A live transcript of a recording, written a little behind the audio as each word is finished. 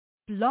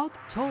Blog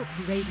Talk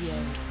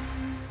Radio.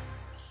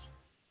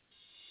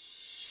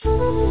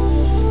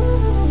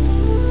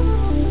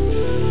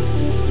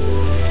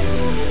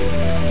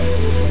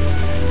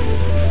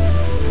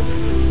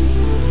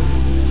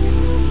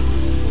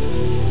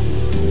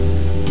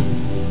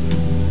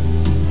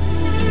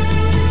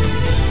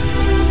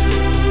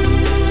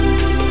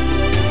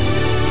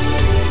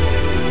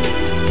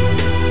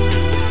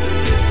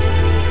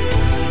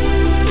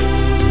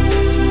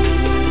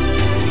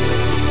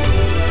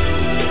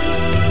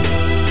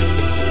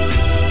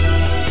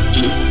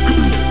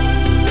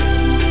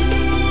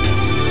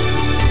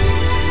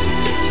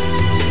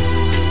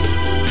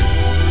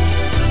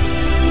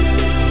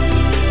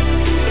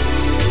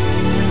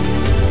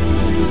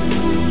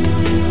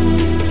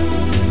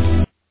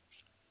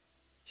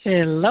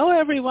 Hello,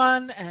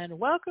 everyone, and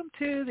welcome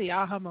to the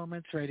Aha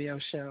Moments radio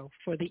show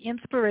for the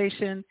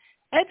inspiration,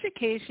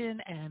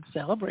 education, and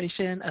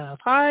celebration of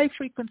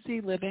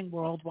high-frequency living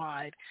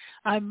worldwide.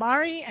 I'm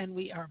Mari, and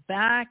we are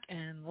back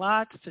and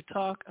lots to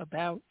talk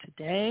about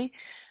today.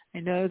 I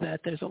know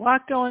that there's a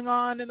lot going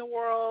on in the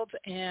world,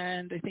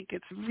 and I think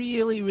it's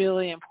really,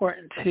 really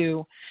important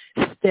to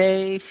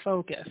stay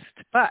focused.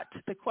 But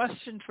the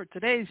question for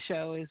today's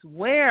show is,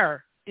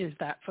 where is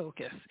that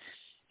focus?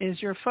 Is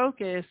your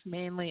focus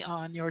mainly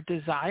on your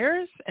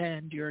desires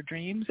and your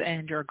dreams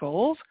and your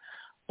goals,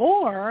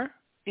 or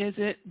is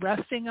it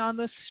resting on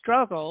the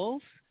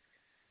struggles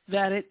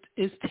that it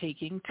is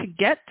taking to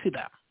get to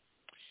them?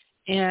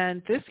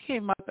 And this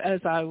came up as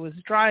I was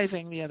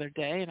driving the other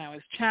day, and I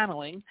was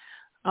channeling.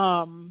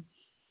 And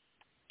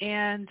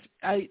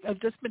I've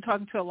just been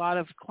talking to a lot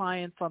of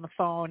clients on the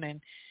phone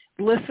and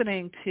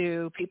listening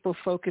to people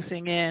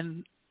focusing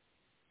in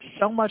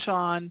so much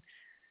on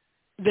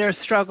their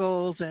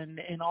struggles and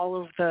all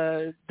of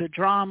the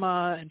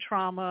drama and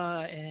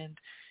trauma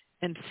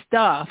and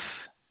stuff,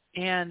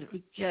 and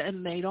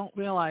they don't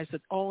realize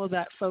that all of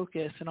that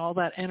focus and all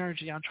that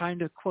energy on trying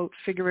to, quote,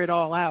 figure it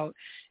all out,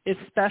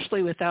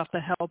 especially without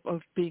the help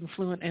of being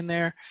fluent in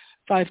their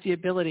 5D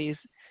abilities,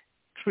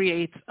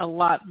 creates a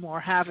lot more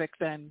havoc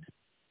than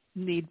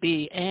need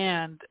be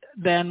and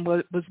than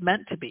what was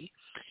meant to be.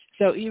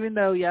 So even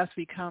though, yes,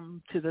 we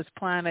come to this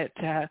planet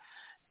to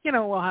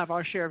we'll have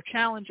our share of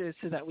challenges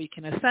so that we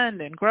can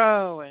ascend and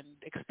grow and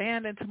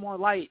expand into more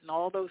light and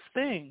all those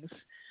things.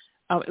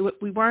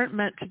 We weren't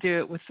meant to do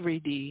it with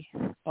 3D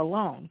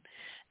alone.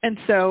 And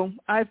so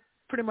I've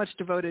pretty much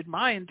devoted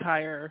my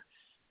entire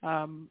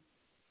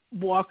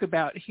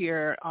walkabout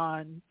here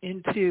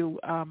into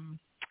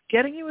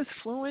getting you as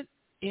fluent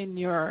in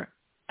your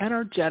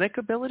energetic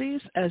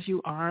abilities as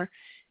you are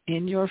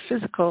in your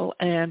physical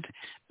and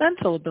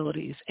mental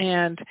abilities.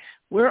 And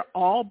we're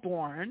all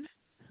born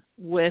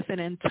with an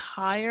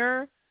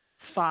entire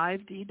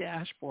 5D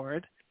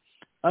dashboard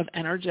of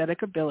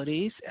energetic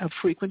abilities, of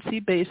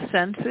frequency-based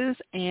senses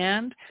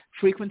and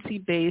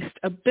frequency-based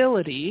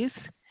abilities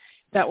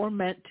that were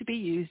meant to be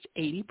used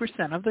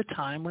 80% of the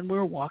time when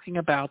we're walking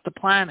about the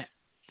planet.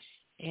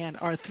 And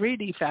our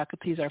 3D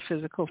faculties, our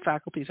physical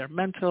faculties, our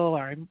mental,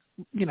 our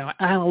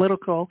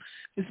analytical,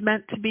 is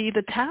meant to be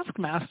the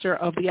taskmaster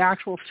of the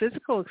actual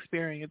physical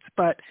experience,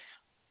 but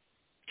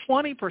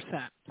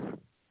 20%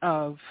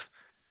 of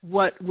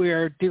what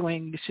we're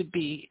doing should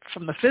be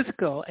from the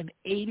physical, and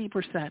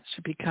 80%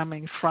 should be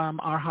coming from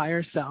our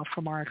higher self,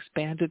 from our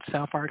expanded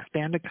self, our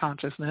expanded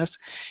consciousness,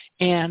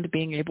 and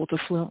being able to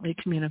fluently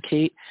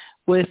communicate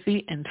with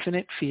the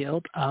infinite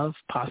field of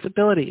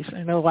possibilities.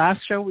 I know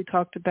last show we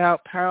talked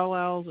about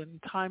parallels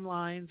and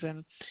timelines,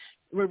 and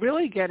we're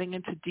really getting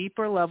into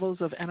deeper levels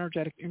of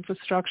energetic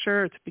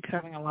infrastructure. It's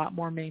becoming a lot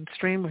more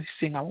mainstream. We're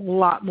seeing a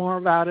lot more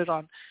about it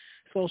on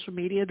social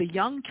media. The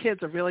young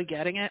kids are really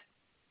getting it.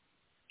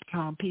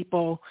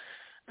 The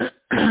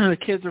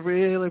kids are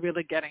really,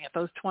 really getting it.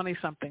 Those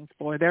 20-somethings,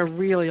 boy, they're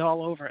really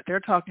all over it. They're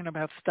talking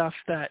about stuff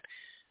that,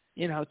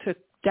 took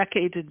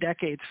decades and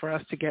decades for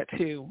us to get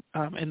to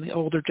in the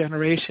older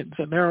generations,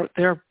 and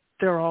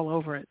they're all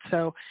over it.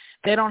 So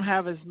they don't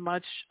have as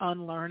much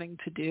unlearning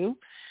to do.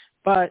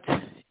 But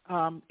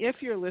if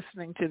you're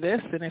listening to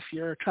this and if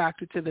you're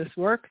attracted to this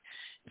work,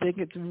 I think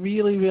it's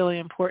really, really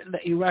important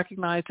that you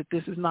recognize that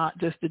this is not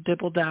just a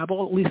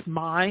dibble-dabble. At least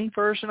my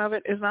version of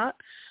it is not.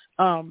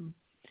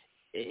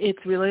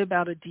 It's really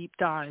about a deep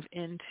dive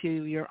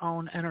into your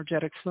own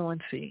energetic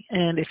fluency.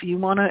 And if you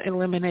want to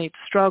eliminate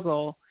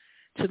struggle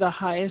to the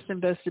highest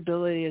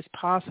investability as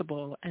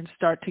possible and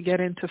start to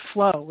get into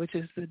flow, which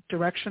is the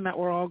direction that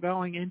we're all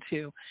going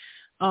into,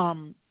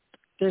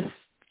 this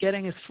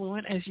getting as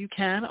fluent as you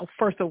can,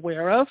 first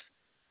aware of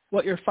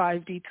what your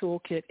 5D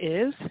toolkit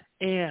is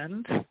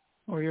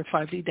or your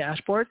 5D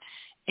dashboard,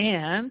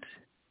 and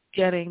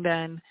getting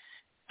then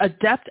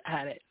adept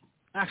at it.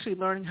 Actually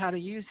learning how to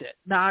use it,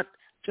 not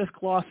just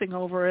glossing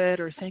over it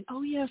or saying,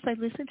 oh, yes, I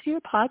listened to your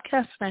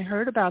podcast and I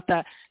heard about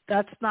that.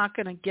 That's not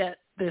going to get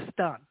this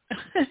done.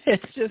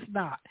 It's just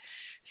not.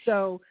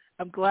 So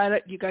I'm glad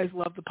that you guys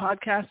love the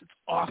podcast. It's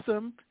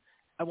awesome.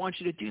 I want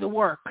you to do the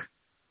work.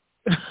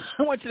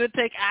 I want you to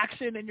take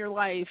action in your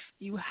life.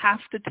 You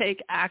have to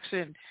take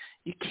action.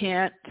 You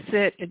can't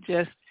sit and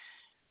just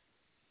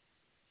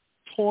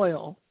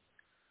toil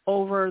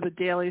over the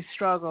daily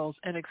struggles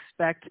and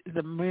expect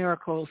the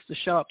miracles to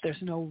show up.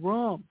 There's no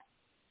room.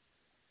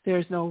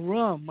 There's no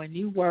room. When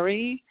you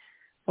worry,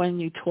 when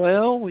you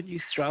toil, when you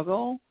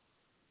struggle,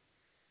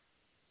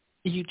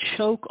 you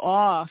choke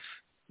off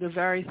the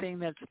very thing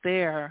that's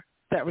there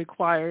that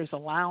requires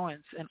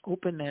allowance and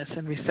openness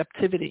and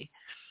receptivity.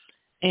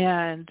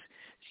 And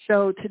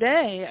so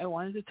today I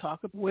wanted to talk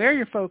about where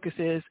your focus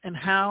is and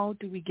how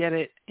do we get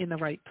it in the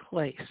right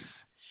place,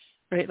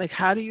 right? Like,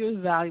 how do you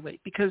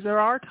evaluate? Because there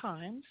are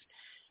times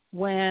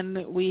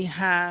when we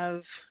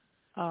have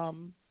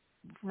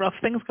rough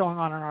things going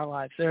on in our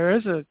lives. There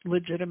is a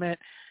legitimate,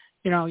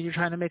 you're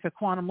trying to make a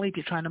quantum leap.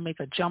 You're trying to make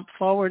a jump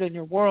forward in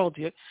your world.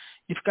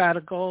 You've got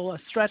a goal, a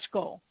stretch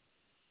goal.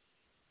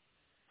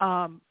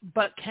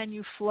 But can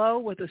you flow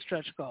with a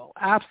stretch goal?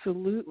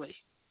 Absolutely.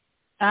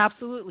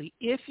 Absolutely.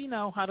 If you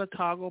know how to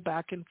toggle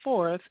back and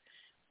forth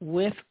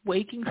with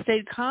waking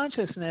state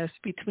consciousness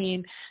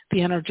between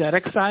the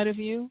energetic side of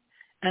you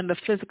and the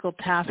physical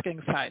tasking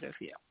side of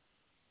you.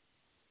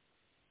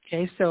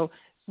 Okay, so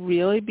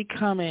really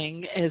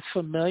becoming as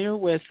familiar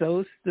with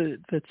the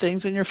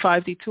things in your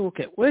 5D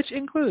toolkit, which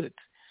includes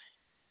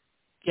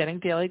getting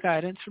daily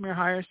guidance from your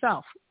higher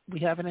self.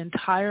 We have an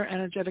entire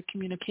energetic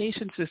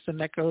communication system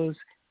that goes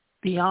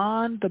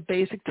beyond the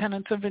basic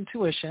tenets of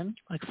intuition.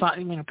 Like,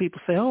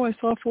 people say, oh, I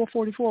saw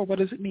 444. What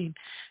does it mean?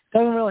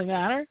 Doesn't really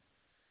matter.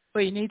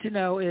 What you need to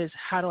know is,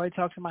 how do I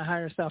talk to my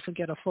higher self and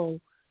get a full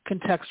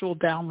contextual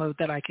download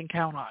that I can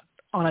count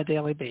on a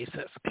daily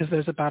basis? Because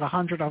there's about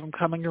 100 of them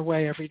coming your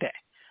way every day.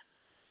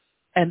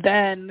 And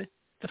then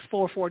the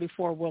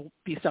 444 will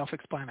be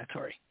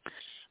self-explanatory.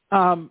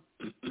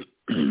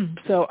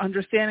 So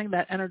understanding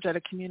that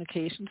energetic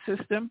communication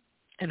system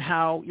and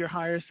how your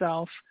higher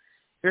self,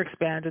 your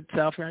expanded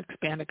self, your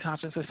expanded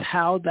consciousness,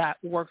 how that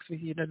works with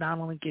you to not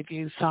only give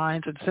you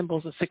signs and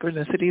symbols and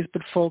synchronicities,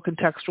 but full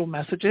contextual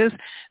messages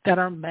that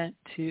are meant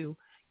to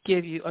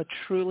give you a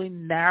truly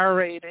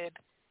narrated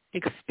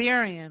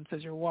experience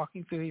as you're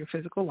walking through your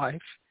physical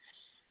life.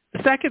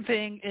 The second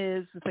thing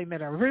is the thing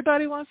that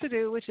everybody wants to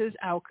do, which is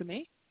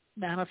alchemy,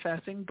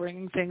 manifesting,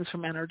 bringing things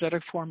from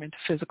energetic form into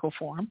physical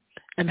form,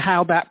 and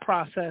how that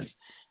process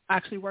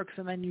actually works,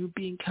 and then you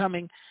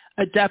becoming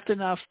adept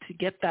enough to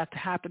get that to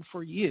happen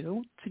for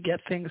you, to get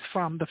things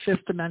from the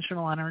fifth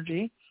dimensional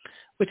energy,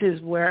 which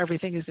is where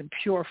everything is in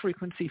pure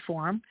frequency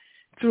form,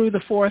 through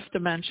the fourth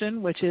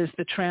dimension, which is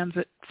the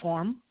transit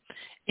form,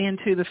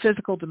 into the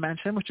physical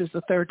dimension, which is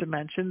the third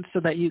dimension,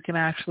 so that you can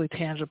actually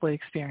tangibly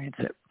experience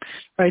it,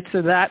 right?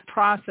 So that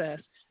process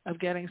of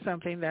getting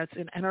something that's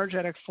in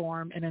energetic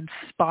form and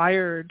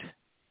inspired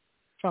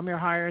from your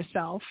higher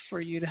self for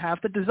you to have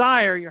the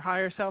desire. Your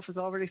higher self has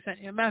already sent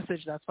you a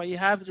message. That's why you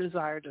have the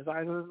desire.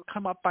 Desire doesn't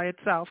come up by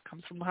itself,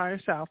 comes from the higher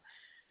self.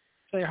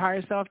 So your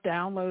higher self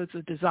downloads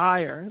a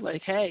desire,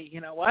 like, hey, you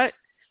know what?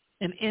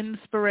 An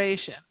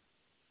inspiration,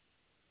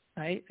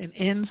 right? An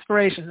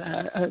inspiration,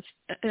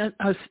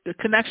 a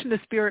connection to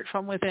spirit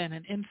from within,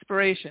 an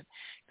inspiration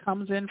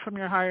comes in from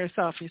your higher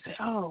self. You say,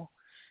 oh,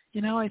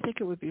 I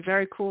think it would be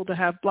very cool to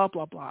have blah,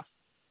 blah, blah.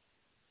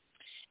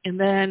 And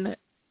then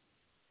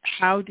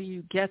how do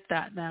you get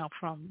that now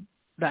from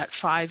that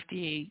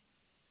 5D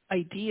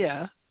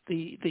idea,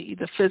 the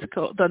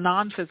physical, the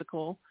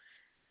non-physical?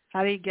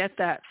 How do you get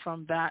that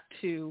from that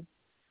to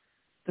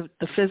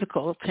the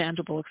physical,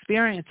 tangible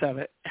experience of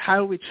it? How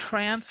do we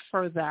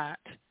transfer that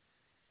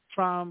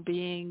from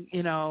being,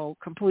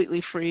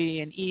 completely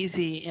free and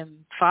easy in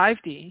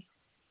 5D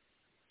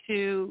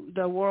to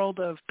the world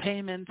of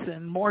payments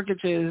and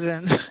mortgages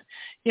and,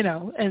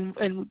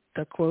 and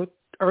the quote,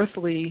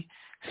 earthly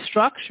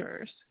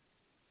structures,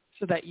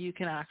 so that you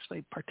can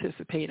actually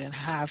participate and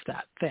have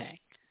that thing,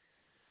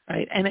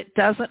 right? And it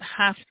doesn't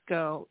have to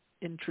go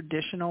in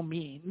traditional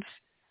means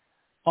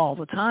all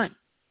the time.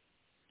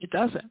 It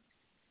doesn't.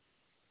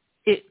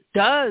 It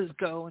does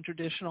go in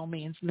traditional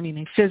means,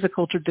 meaning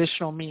physical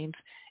traditional means,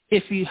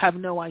 if you have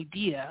no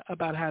idea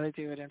about how to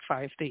do it in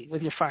 5D,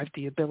 with your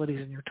 5D abilities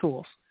and your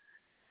tools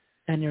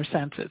and your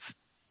senses.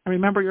 And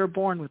remember, you're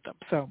born with them,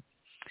 so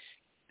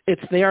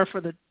it's there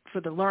for the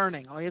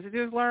learning. All you have to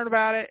do is learn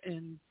about it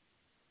and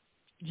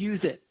use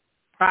it,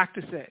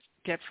 practice it,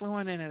 get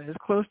fluent in it, as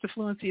close to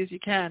fluency as you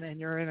can, and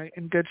you're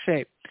in good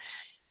shape.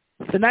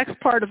 The next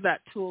part of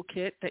that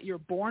toolkit that you're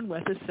born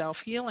with is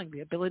self-healing,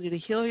 the ability to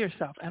heal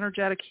yourself,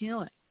 energetic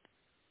healing.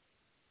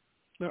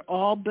 We're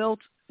all built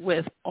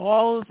with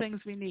all the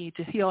things we need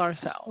to heal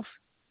ourselves.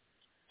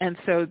 And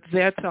so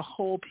that's a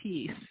whole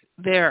piece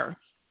there.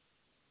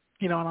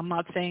 And I'm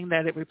not saying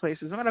that it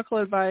replaces medical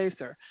advice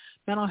or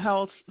mental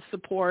health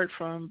support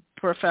from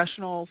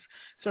professionals,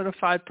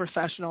 certified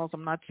professionals.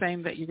 I'm not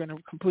saying that you're going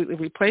to completely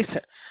replace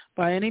it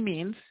by any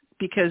means,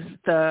 because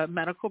the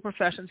medical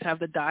professions have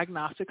the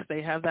diagnostics,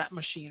 they have that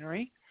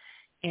machinery,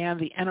 and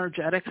the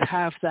energetics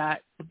have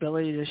that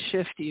ability to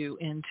shift you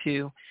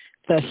into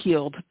the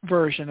healed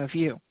version of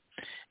you.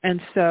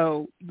 And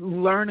so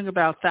learning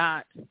about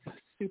that is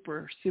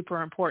super,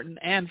 super important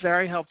and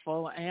very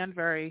helpful and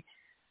very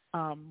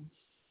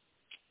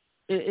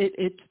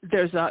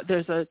there's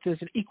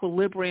an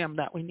equilibrium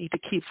that we need to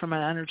keep from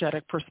an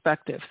energetic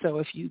perspective. So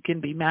if you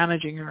can be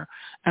managing your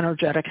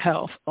energetic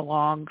health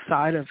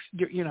alongside of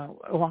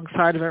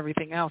alongside of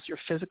everything else, your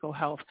physical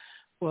health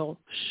will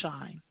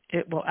shine.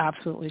 It will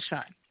absolutely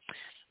shine.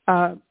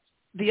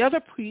 The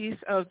other piece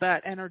of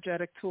that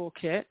energetic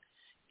toolkit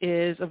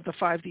of the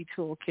 5D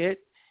toolkit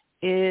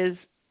is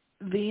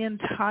the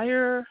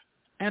entire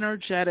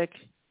energetic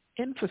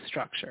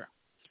infrastructure.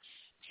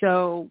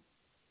 So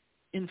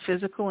in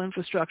physical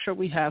infrastructure,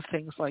 we have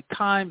things like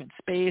time and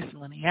space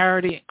and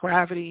linearity and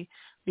gravity.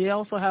 We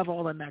also have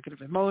all the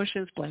negative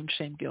emotions, blame,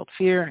 shame, guilt,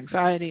 fear,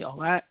 anxiety, all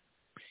that.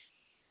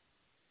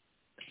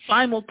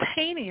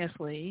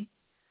 Simultaneously,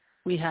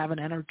 we have an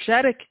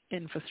energetic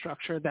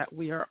infrastructure that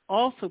we are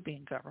also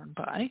being governed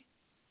by,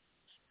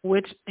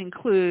 which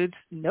includes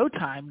no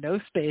time, no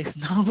space,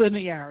 no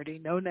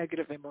linearity, no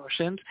negative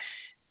emotions.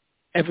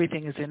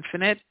 Everything is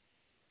infinite,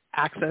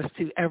 access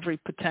to every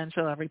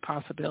potential, every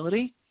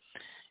possibility.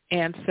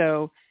 And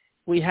so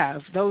we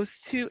have those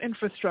two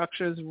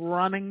infrastructures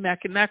running neck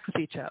and neck with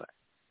each other.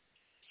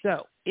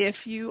 So if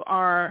you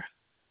are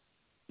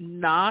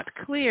not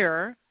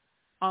clear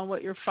on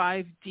what your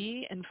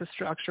 5D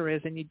infrastructure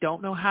is and you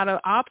don't know how to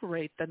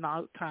operate the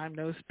no time,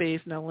 no space,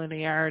 no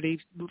linearity,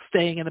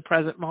 staying in the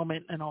present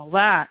moment and all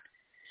that,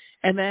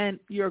 and then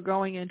you're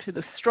going into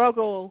the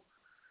struggle,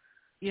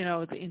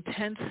 the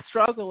intense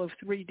struggle of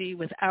 3D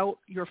without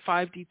your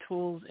 5D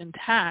tools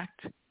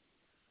intact,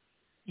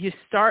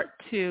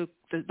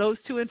 those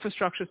two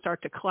infrastructures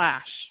start to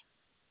clash.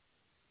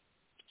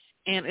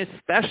 And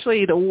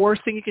especially the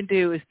worst thing you can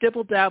do is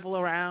dibble-dabble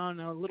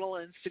around, a little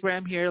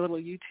Instagram here, a little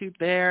YouTube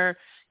there,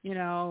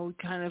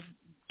 kind of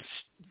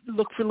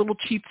look for little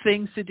cheap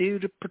things to do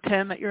to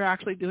pretend that you're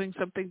actually doing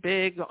something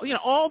big.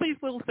 All these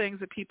little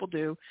things that people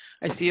do.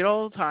 I see it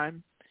all the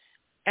time.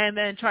 And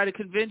then try to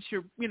convince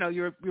your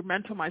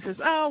mental mind says,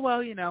 oh,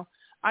 well,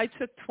 I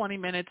took 20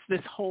 minutes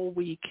this whole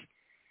week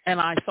and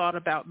I thought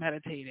about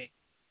meditating.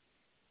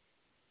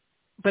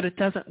 But it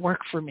doesn't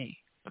work for me.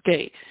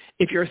 Okay,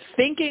 if you're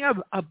thinking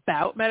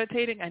about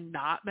meditating and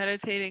not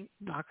meditating,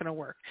 not going to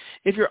work.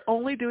 If you're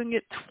only doing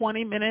it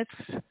 20 minutes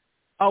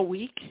a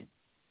week,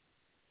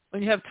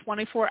 when you have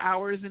 24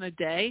 hours in a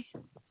day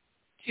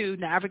to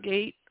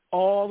navigate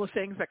all the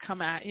things that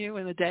come at you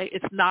in a day,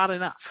 it's not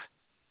enough,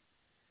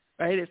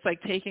 right? It's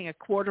like taking a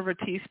quarter of a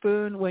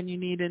teaspoon when you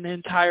need an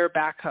entire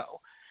backhoe,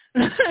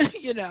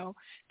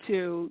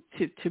 to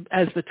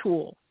as the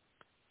tool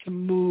to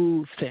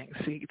move things,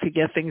 to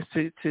get things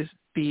to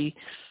be,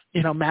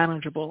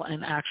 manageable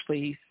and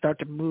actually start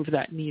to move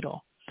that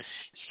needle.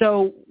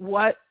 So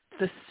what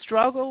the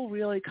struggle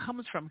really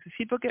comes from, because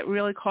people get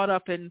really caught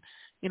up in,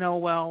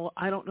 well,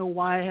 I don't know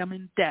why I'm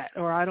in debt,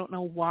 or I don't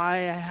know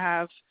why I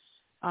have,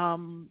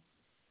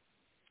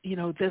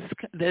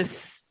 this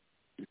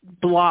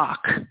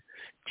block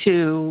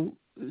to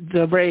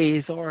the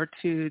raise or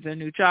to the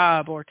new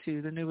job or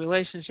to the new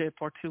relationship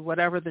or to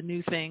whatever the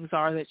new things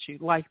are that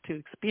you'd like to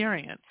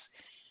experience.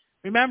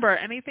 Remember,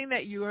 anything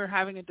that you are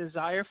having a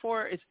desire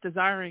for, it's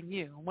desiring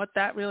you. And what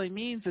that really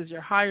means is your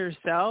higher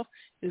self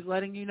is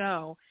letting you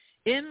know,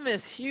 in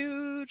this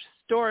huge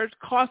storage,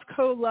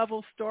 Costco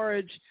level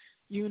storage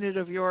unit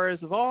of yours,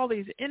 of all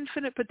these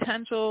infinite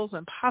potentials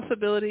and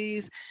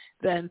possibilities,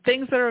 then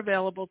things that are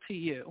available to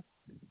you.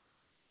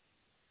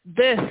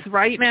 This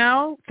right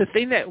now, the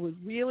thing that would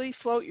really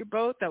float your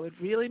boat, that would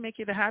really make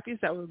you the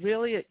happiest, that would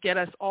really get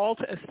us all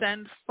to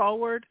ascend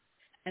forward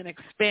and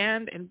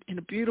expand in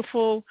a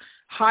beautiful,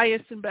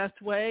 highest and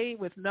best way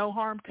with no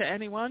harm to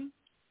anyone,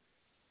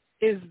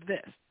 is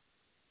this.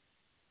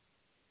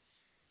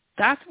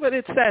 That's what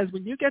it says.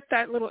 When you get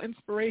that little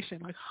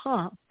inspiration, like,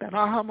 that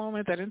aha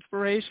moment, that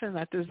inspiration,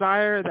 that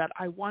desire, that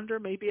I wonder,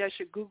 maybe I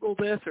should Google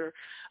this or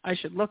I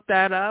should look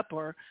that up,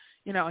 or,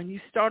 and you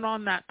start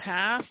on that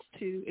path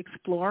to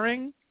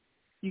exploring,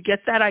 you get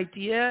that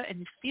idea and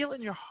you feel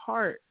in your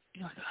heart,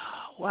 you're like,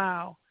 oh,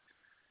 wow,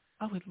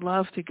 I would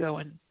love to go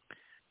and,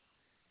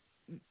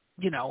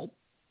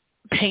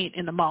 paint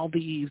in the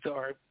Maldives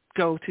or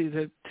go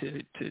to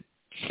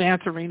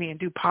Santorini and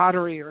do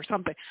pottery or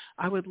something.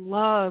 I would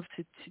love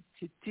to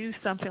do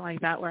something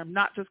like that where I'm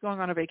not just going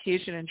on a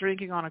vacation and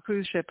drinking on a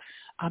cruise ship.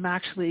 I'm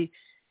actually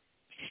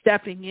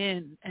stepping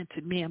in, and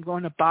to me, I'm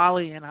going to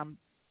Bali and I'm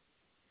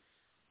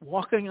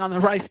walking on the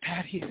rice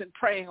paddies and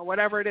praying or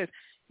whatever it is.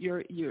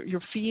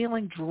 You're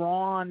feeling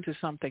drawn to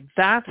something.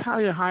 That's how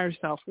your higher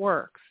self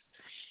works.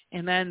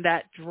 And then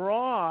that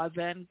draw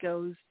then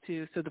goes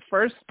to, so the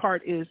first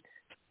part is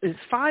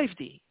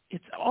 5D.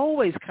 It's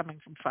always coming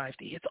from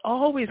 5D. It's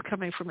always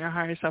coming from your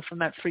higher self, from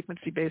that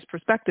frequency-based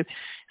perspective.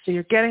 So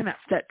you're getting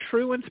that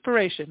true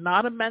inspiration,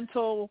 not a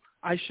mental,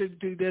 I should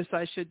do this,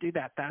 I should do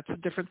that. That's a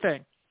different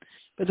thing.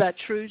 But that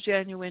true,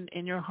 genuine,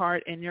 in your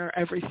heart, in your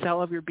every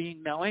cell of your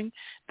being knowing,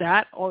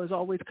 that is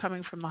always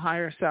coming from the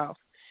higher self.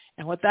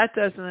 And what that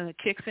does, and then it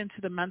kicks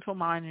into the mental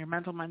mind, and your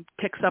mental mind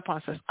picks up on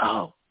it and says,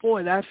 oh,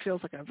 boy, that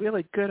feels like a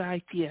really good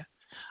idea.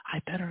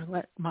 I better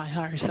let my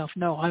higher self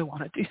know I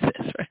want to do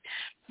this, right?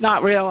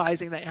 Not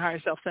realizing that your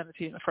higher self sent it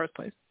to you in the first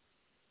place.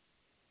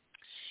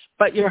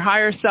 But your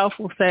higher self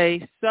will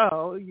say,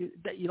 so you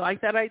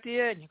like that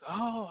idea? And you go,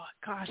 oh,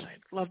 gosh,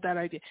 I love that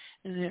idea.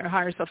 And your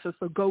higher self says,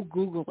 so go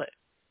Google it.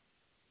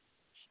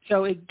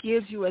 So it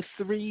gives you a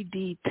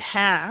 3D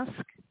task,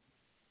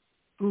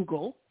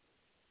 Google,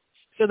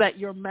 so that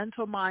your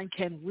mental mind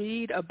can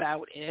read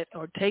about it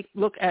or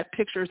look at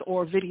pictures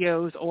or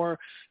videos or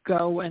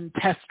go and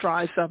test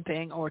drive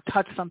something or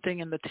touch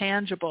something in the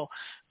tangible.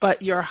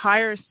 But your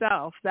higher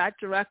self, that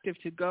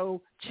directive to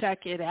go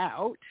check it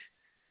out,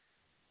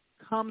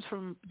 comes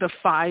from the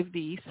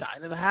 5D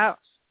side of the house.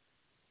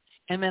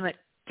 And then it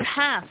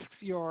tasks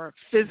your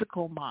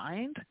physical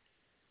mind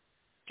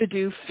to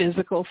do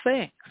physical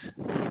things.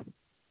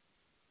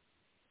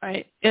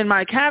 Right? In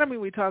my academy,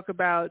 we talk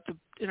about the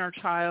inner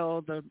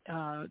child, the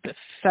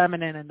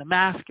feminine and the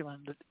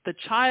masculine. The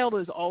child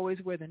is always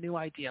where the new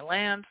idea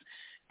lands.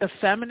 The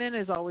feminine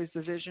is always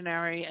the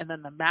visionary, and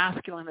then the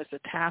masculine is the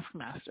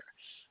taskmaster.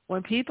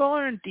 When people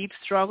are in deep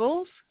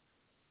struggles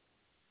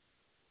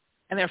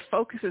and their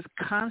focus is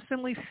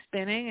constantly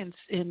spinning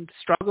in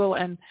struggle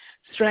and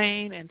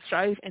strain and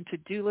strife and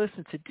to-do lists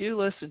and to-do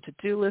lists and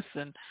to-do lists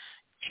and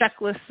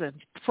checklists and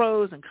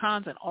pros and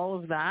cons and all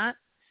of that,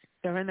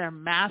 they're in their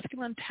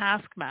masculine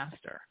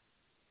taskmaster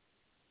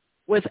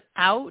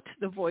without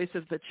the voice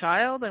of the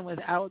child and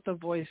without the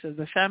voice of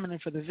the feminine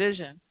for the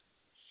vision.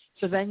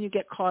 So then you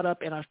get caught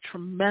up in a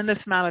tremendous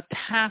amount of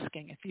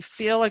tasking. If you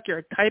feel like you're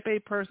a type A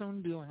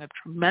person doing a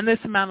tremendous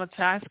amount of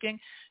tasking,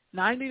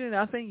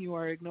 90-0, you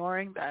are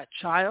ignoring that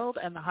child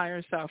and the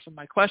higher self. And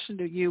my question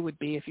to you would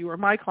be, if you were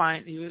my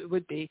client, it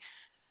would be,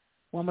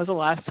 when was the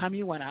last time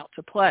you went out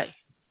to play?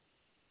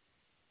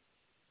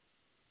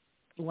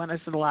 When is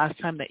the last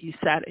time that you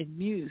sat and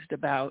mused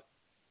about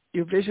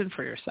your vision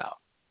for yourself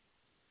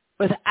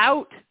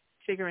without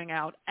figuring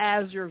out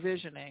as you're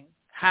visioning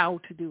how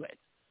to do it?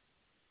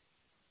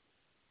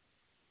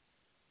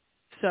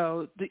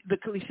 So the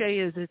cliche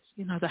is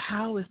the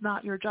how is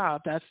not your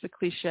job. That's the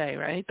cliche,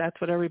 right?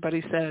 That's what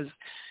everybody says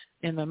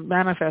in the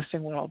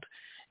manifesting world.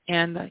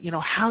 And,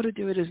 how to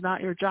do it is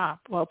not your job.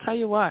 Well, I'll tell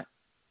you what,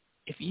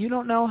 if you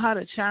don't know how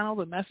to channel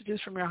the messages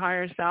from your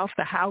higher self,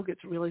 the how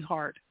gets really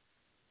hard.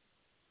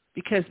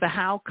 Because the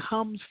how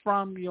comes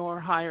from your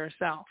higher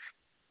self.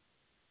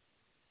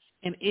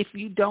 And if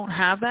you don't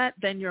have that,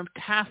 then your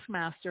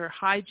taskmaster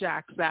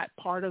hijacks that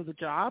part of the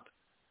job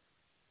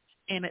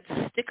and it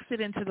sticks it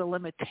into the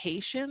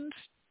limitations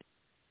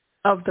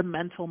of the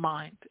mental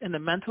mind. And the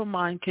mental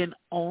mind can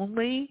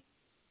only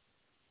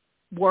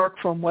work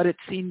from what it's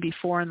seen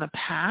before in the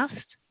past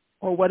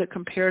or what it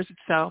compares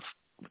itself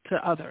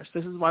to others.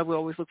 This is why we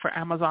always look for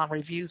Amazon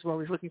reviews. We're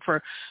always looking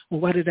for,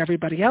 what did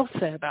everybody else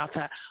say about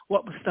that?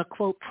 What was the,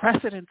 quote,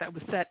 precedent that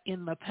was set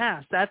in the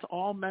past? That's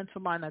all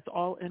mental mind. That's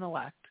all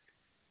intellect.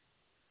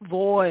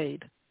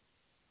 Void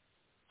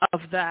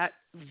of that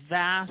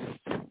vast,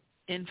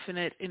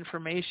 infinite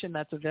information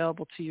that's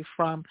available to you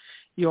from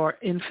your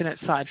infinite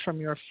side,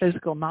 from your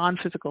physical,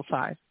 non-physical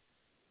side,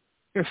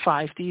 your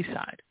 5D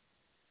side.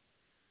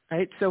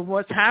 Right? So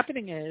what's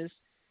happening is,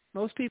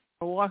 most people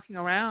are walking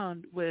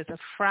around with a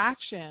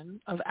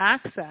fraction of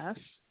access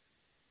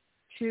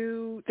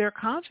to their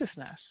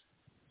consciousness,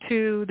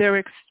 to their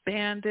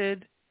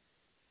expanded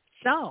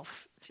self,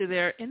 to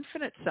their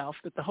infinite self.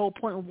 But the whole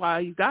point of why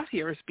you got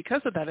here is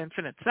because of that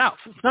infinite self.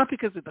 It's not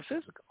because of the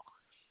physical.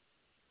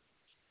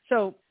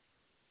 So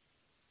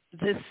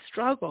this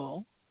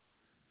struggle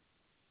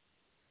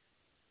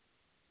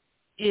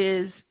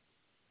is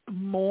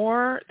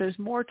there's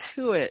more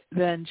to it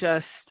than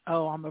just,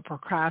 oh, I'm a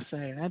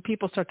procrastinator. And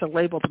people start to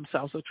label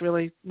themselves, which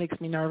really makes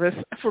me nervous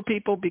for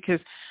people, because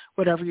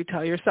whatever you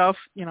tell yourself,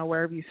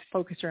 wherever you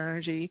focus your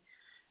energy,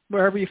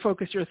 wherever you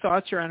focus your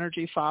thoughts, your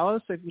energy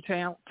follows. So if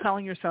you're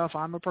telling yourself,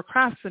 I'm a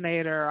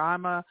procrastinator,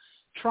 I'm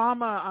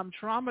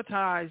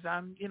traumatized,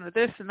 I'm,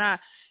 this and that,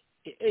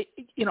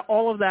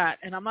 all of that.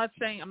 And I'm not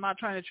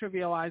trying to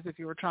trivialize if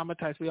you were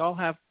traumatized. We all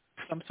have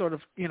some sort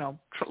of,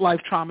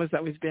 life traumas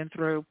that we've been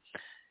through,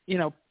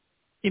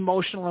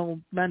 emotional,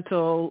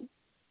 mental,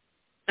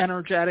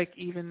 energetic,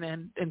 even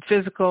and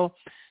physical.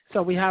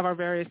 So we have our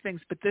various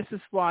things. But this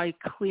is why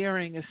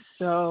clearing is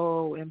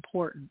so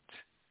important,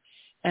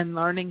 and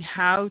learning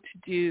how to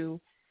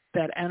do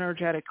that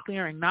energetic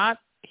clearing, not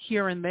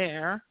here and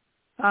there,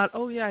 not,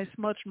 oh yeah, I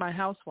smudged my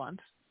house once.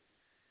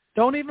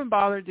 Don't even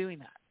bother doing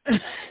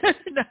that.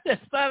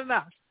 That's not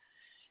enough.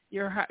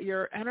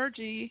 Your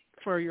energy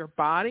for your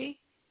body,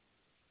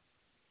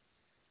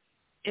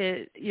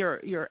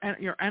 your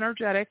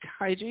energetic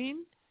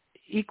hygiene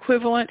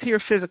equivalent to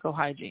your physical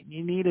hygiene.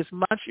 You need as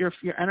much, your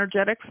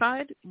energetic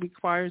side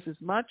requires as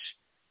much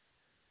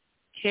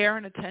care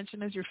and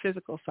attention as your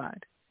physical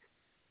side.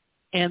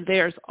 And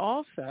there's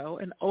also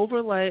an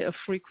overlay of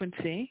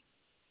frequency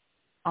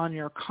on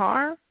your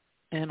car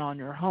and on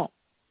your home.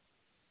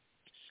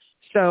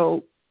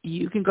 So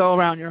you can go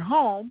around your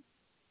home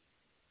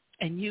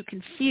and you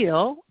can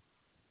feel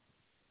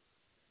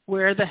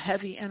where the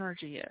heavy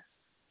energy is.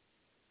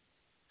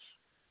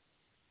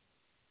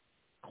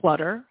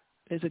 Clutter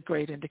is a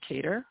great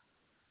indicator.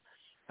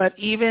 But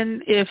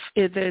even if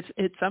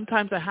it's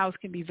sometimes a house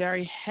can be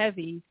very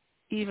heavy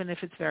even if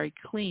it's very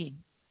clean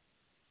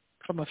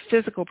from a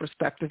physical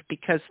perspective,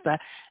 because the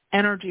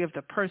energy of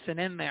the person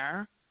in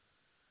there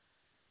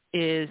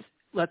is,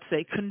 let's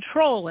say,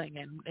 controlling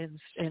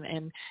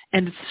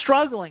and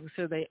struggling,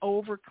 so they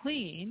over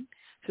clean.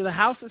 So the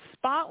house is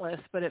spotless,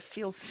 but it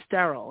feels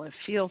sterile. It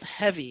feels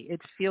heavy.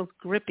 It feels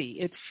grippy.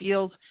 It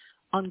feels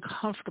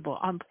uncomfortable,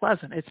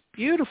 unpleasant. It's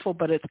beautiful,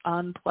 but it's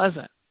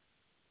unpleasant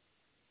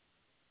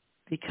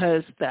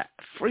because that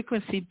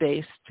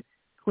frequency-based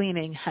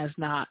cleaning has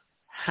not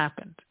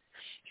happened.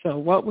 So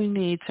what we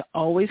need to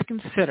always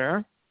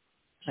consider,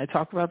 I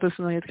talk about this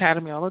in the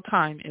Academy all the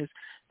time, is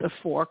the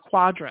 4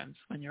 quadrants.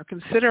 When you're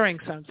considering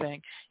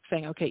something,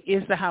 saying, okay,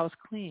 is the house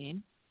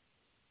clean?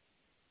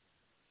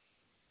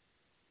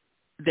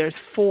 There's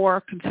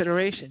 4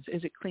 considerations.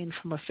 Is it clean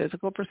from a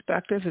physical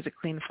perspective? Is it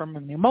clean from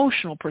an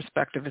emotional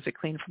perspective? Is it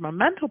clean from a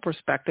mental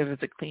perspective? Is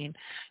it clean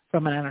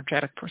from an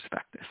energetic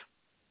perspective?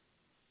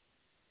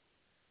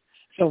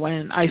 So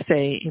when I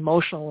say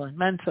emotional and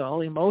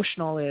mental,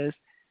 emotional is,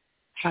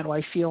 how do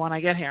I feel when I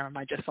get here? Am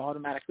I just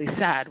automatically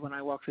sad when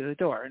I walk through the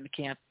door and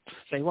can't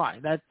say why?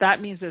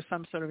 That means there's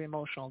some sort of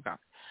emotional gap.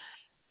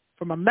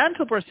 From a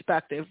mental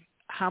perspective,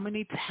 how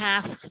many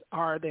tasks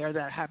are there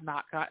that have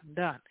not gotten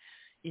done?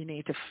 You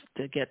need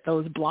to get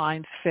those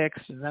blinds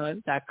fixed,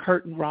 and that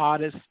curtain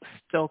rod is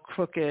still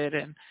crooked,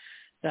 and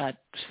that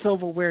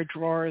silverware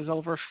drawer is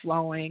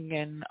overflowing,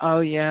 and oh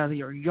yeah,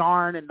 your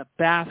yarn in the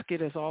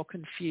basket is all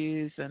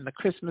confused, and the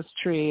Christmas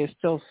tree is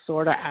still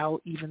sort of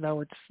out even though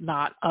it's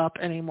not up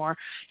anymore.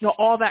 You know,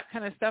 all that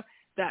kind of stuff,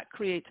 that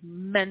creates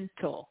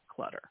mental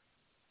clutter,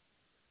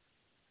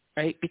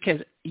 right?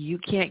 Because you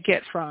can't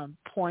get from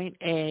point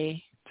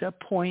A to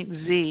point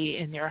Z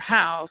in your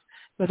house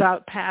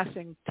without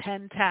passing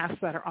 10 tasks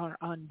that are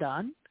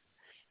undone.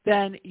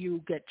 Then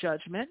you get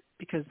judgment,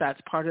 because that's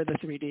part of the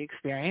 3D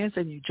experience,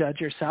 and you judge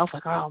yourself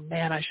like, oh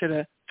man, I should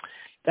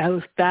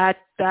have,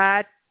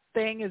 that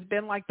thing has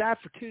been like that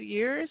for 2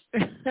 years.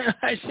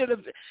 I should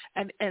have,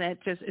 and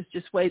it's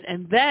just ways.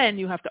 And then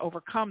you have to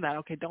overcome that.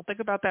 Okay, don't think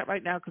about that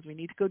right now because we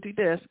need to go do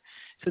this.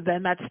 So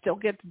then that still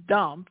gets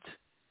dumped.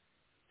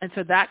 And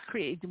so that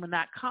creates, when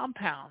that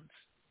compounds,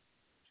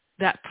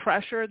 that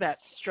pressure, that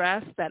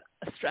stress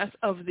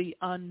of the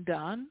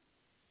undone,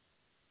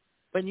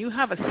 when you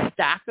have a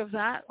stack of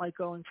that, like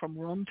going from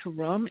room to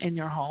room in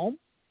your home,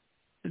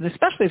 and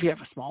especially if you have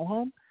a small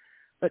home,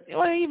 but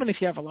even if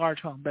you have a large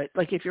home, but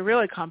like if you're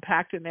really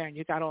compact in there and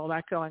you got all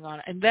that going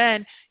on, and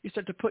then you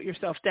start to put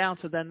yourself down,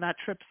 so then that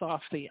trips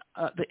off the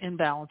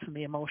imbalance in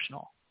the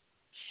emotional.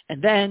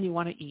 And then you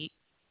want to eat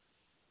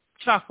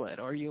chocolate,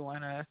 or you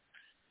want to,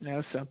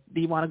 so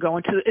you want to go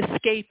into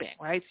escaping,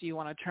 right? So you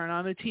want to turn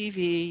on the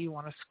TV, you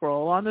want to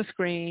scroll on the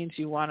screens,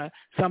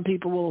 some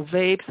people will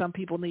vape, some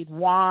people need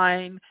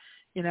wine,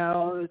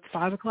 it's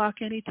 5 o'clock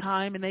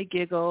anytime and they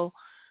giggle.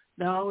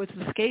 No, it's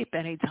escape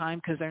anytime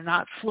because they're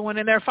not fluent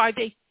in their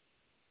 5D.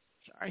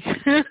 Sorry.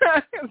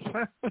 I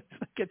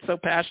get so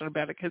passionate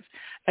about it because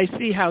I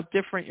see how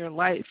different your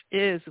life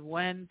is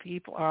when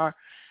people are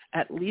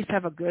at least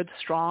have a good,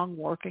 strong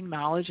working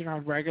knowledge and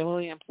are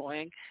regularly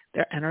employing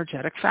their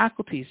energetic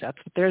faculties. That's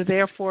what they're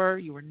there for.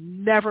 You were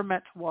never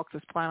meant to walk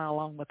this planet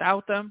alone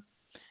without them.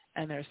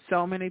 And there's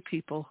so many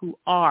people who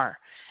are.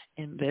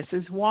 And this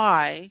is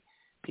why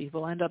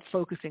people end up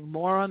focusing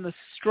more on the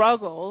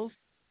struggles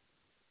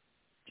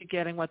to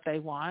getting what they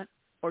want,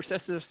 or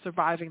just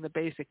surviving the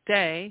basic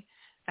day,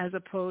 as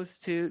opposed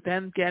to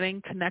then getting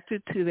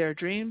connected to their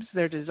dreams,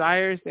 their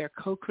desires, their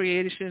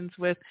co-creations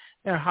with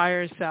their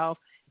higher self,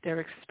 their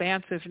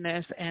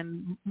expansiveness,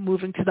 and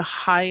moving to the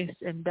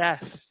highest and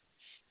best,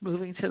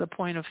 moving to the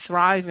point of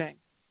thriving,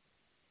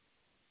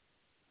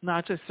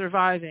 not just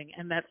surviving,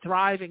 and that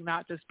thriving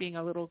not just being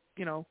a little,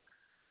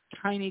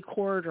 tiny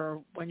corridor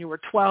when you were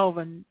 12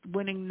 and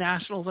winning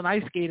nationals in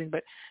ice skating,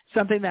 but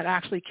something that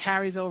actually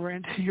carries over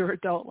into your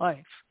adult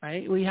life,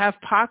 right? We have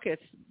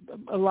pockets.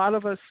 A lot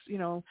of us,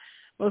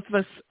 most of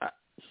us,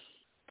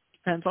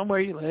 depends on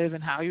where you live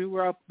and how you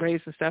were up,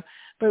 raised and stuff,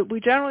 but we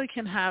generally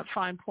can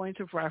find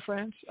points of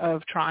reference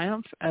of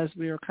triumph as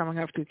we are coming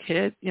up to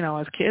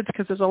as kids,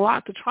 because there's a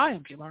lot to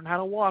triumph. You learn how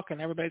to walk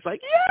and everybody's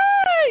like,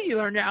 yay! You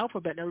learn your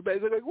alphabet and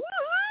everybody's like, woo!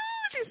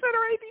 She said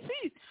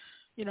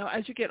her ABCs.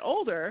 As you get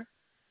older,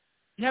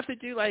 you have to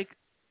do like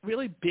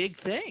really big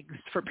things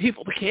for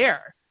people to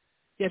care.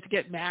 You have to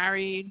get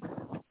married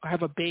or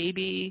have a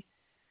baby.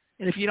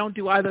 And if you don't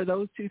do either of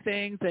those 2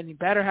 things, then you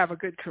better have a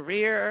good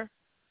career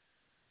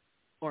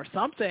or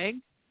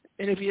something.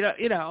 And if you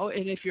don't,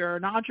 and if you're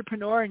an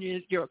entrepreneur and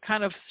you're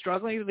kind of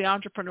struggling with the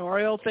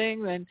entrepreneurial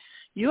thing, then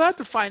you have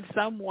to find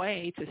some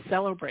way to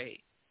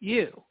celebrate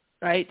you,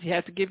 right? You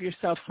have to give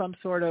yourself some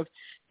sort of,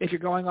 if you're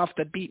going off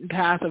the beaten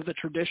path of the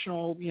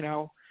traditional,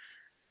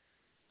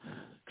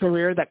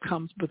 career that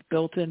comes with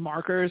built-in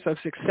markers of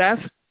success,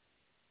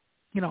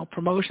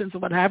 promotions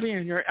and what have you,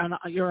 and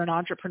you're an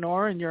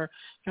entrepreneur and you're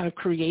kind of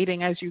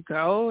creating as you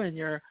go, and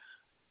you're,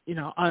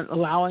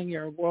 allowing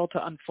your world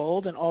to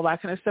unfold and all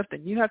that kind of stuff,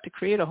 then you have to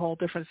create a whole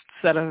different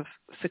set of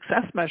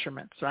success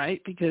measurements,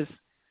 right? Because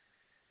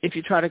if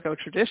you try to go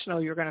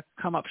traditional, you're going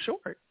to come up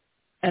short.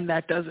 And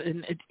that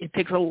doesn't, it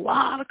takes a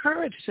lot of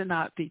courage to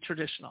not be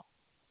traditional.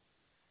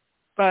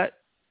 But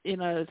in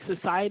a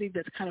society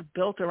that's kind of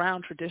built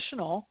around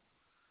traditional,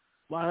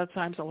 a lot of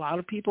times a lot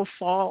of people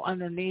fall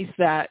underneath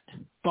that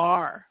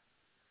bar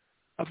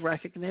of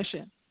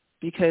recognition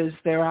because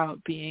they're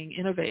out being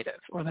innovative,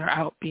 or they're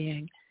out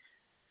doing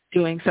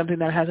something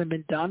that hasn't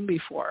been done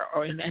before,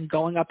 and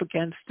going up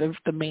against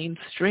the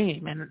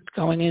mainstream, and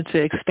going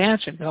into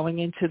expansion, going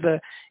into the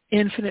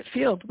infinite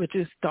field, which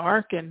is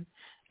dark and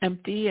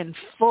empty and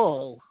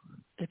full.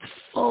 It's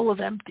full of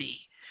empty.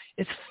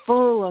 It's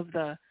full of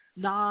the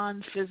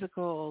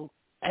non-physical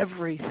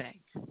everything,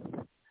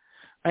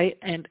 right?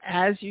 And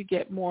as you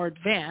get more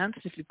advanced,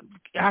 if you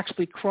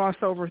actually cross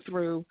over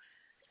through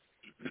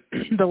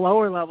the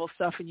lower level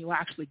stuff and you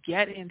actually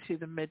get into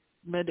the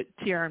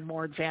mid-tier and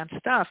more advanced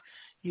stuff,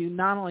 you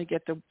not only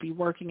get to be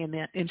working in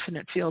the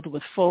infinite field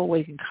with full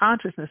awakened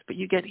consciousness, but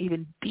you get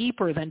even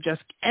deeper than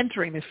just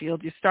entering the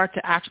field. You start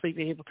to actually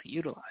be able to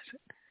utilize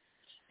it.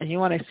 And you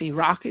want to see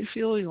rocket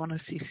fuel, you want to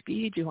see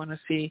speed, you want to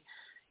see,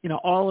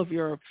 all of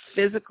your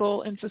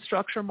physical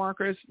infrastructure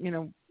markers,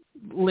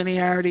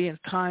 linearity and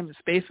time and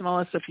space and all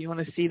that stuff. You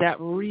want to see that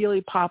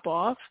really pop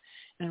off,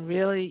 and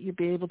really you'll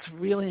be able to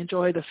really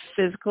enjoy the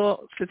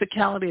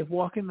physicality of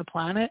walking the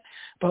planet,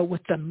 but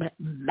with the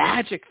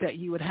magic that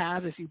you would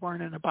have if you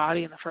weren't in a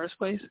body in the first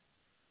place.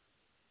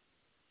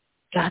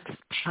 That's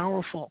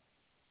powerful.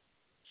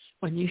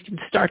 When you can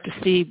start to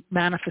see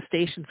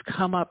manifestations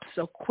come up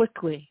so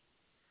quickly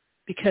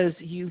because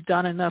you've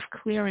done enough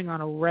clearing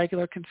on a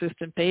regular,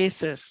 consistent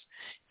basis,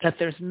 that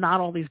there's not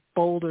all these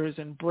boulders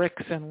and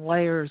bricks and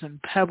layers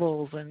and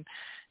pebbles and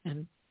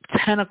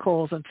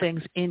tentacles and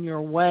things in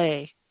your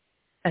way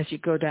as you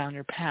go down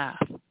your path.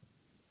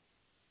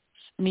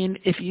 I mean,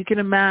 if you can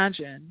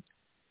imagine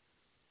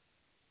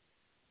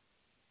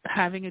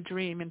having a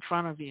dream in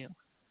front of you,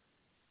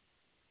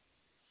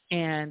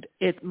 and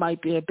it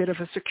might be a bit of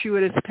a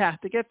circuitous path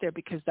to get there,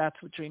 because that's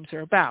what dreams are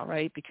about,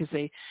 right? Because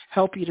they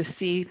help you to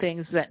see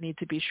things that need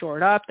to be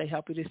shored up. They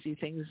help you to see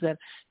things that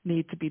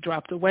need to be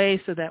dropped away,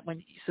 so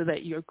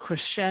that you're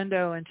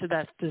crescendo into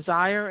that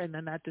desire, and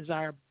then that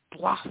desire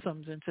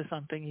blossoms into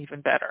something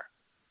even better.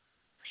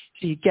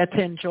 So you get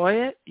to enjoy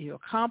it, you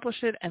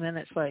accomplish it, and then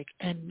it's like,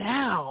 and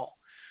now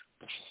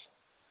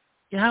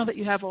that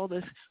you have all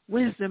this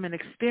wisdom and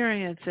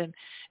experience and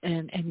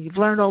you've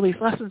learned all these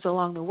lessons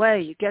along the way,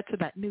 you get to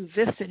that new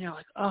vista and you're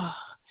like, oh,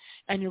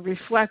 and you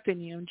reflect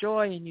and you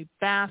enjoy and you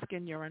bask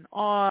and you're in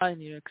awe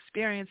and you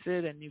experience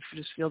it and you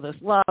just feel this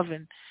love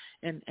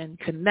and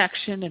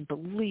connection and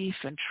belief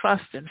and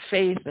trust and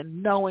faith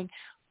and knowing.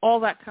 All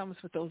that comes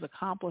with those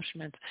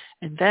accomplishments.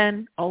 And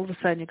then all of a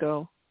sudden you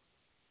go,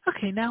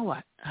 okay, now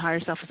what? Higher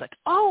self is like,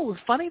 oh,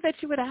 funny that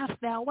you would ask,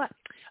 now what?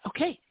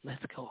 Okay,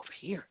 let's go over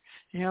here.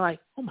 And you're like,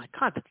 oh my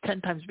God, that's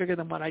 10 times bigger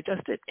than what I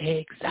just did.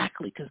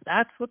 Exactly, because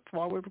that's what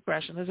forward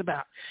progression is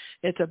about.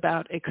 It's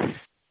about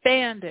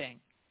expanding,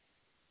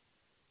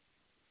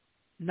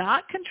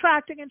 not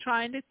contracting and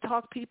trying to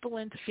talk people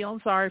into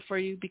feeling sorry for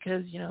you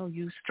because,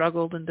 you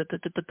struggled and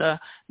da-da-da-da-da.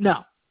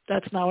 No,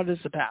 that's not what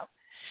it's about.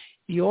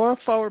 Your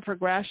forward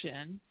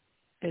progression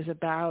is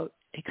about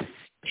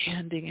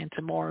expanding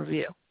into more of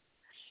you.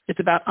 It's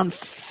about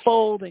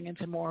unfolding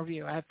into more of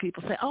you. I have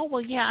people say, oh,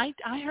 well, yeah,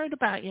 I heard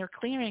about your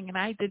clearing and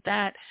I did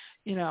that,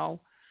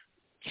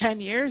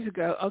 10 years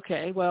ago.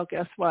 Okay, well,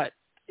 guess what?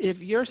 If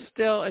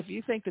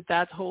you think that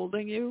that's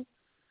holding you,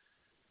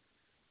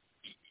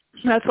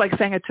 that's like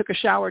saying I took a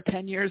shower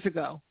 10 years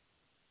ago.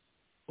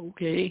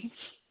 Okay.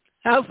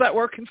 How's that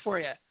working for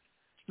you?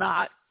 It's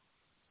not.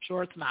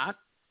 Sure, it's not.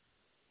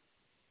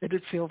 It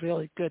would feel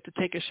really good to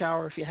take a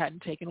shower if you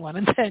hadn't taken one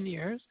in 10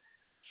 years.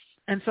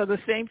 And so the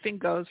same thing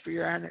goes for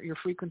your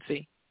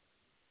frequency,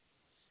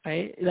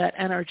 right? That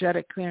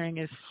energetic clearing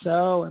is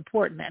so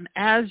important. And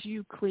as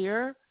you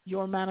clear,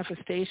 your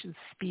manifestations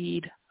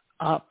speed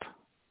up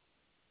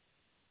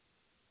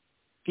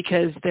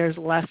because there's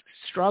less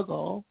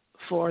struggle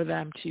for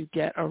them to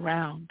get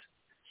around.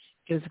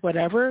 Because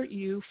whatever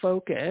you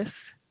focus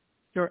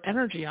your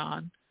energy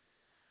on,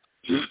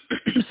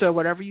 so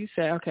whatever you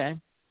say, okay,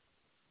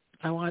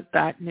 I want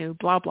that new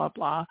blah, blah,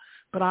 blah.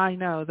 But I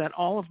know that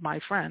all of my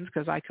friends,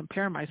 because I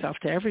compare myself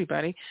to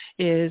everybody,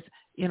 is,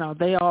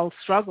 they all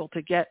struggle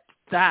to get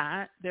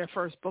their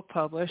first book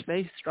published.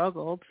 They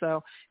struggled.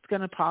 So it's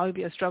going to probably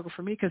be a struggle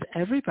for me because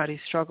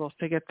everybody struggles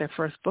to get their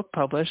first book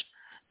published.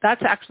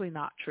 That's actually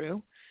not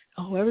true.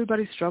 Oh,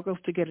 everybody struggles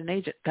to get an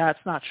agent. That's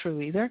not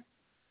true either.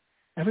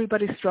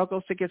 Everybody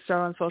struggles to get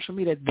started on social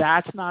media.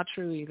 That's not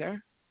true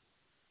either.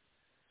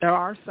 There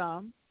are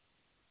some.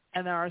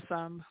 And there are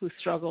some who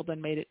struggled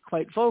and made it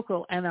quite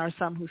vocal, and there are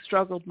some who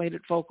struggled, made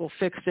it vocal,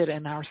 fixed it,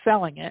 and are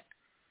selling it.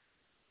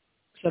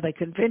 So they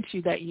convince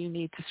you that you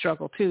need to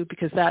struggle too,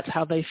 because that's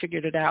how they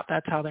figured it out.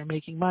 That's how they're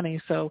making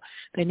money. So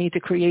they need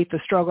to create the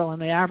struggle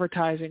and the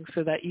advertising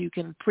so that you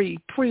can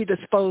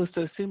predispose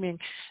to assuming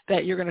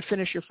that you're going to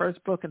finish your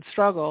first book and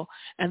struggle,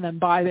 and then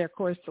buy their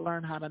course to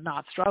learn how to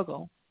not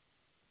struggle.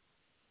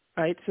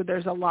 right? So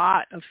there's a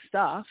lot of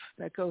stuff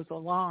that goes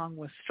along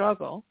with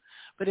struggle.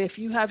 But if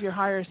you have your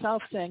higher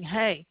self saying,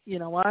 hey, you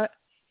know what?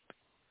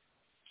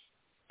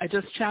 I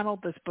just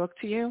channeled this book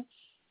to you.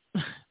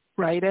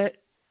 Write it.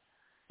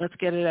 Let's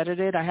get it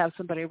edited. I have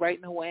somebody right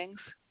in the wings.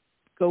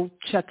 Go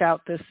check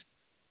out this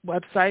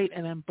website,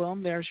 and then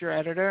boom, there's your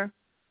editor.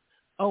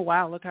 Oh,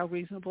 wow, look how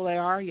reasonable they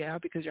are. Yeah,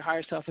 because your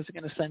higher self isn't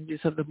going to send you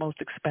some of the most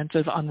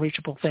expensive,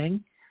 unreachable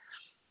thing.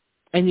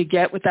 And you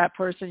get with that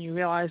person, you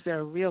realize they're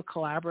a real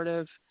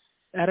collaborative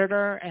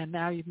editor, and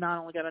now you've not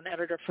only got an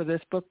editor for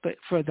this book, but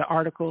for the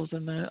articles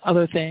and the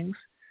other things.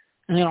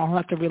 And you don't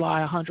have to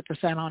rely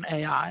 100% on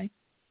AI.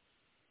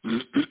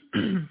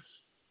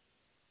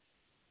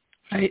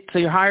 Right? So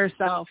your higher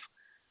self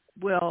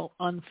will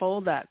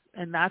unfold that,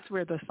 and that's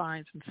where the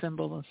signs and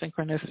symbols and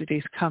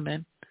synchronicities come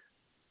in.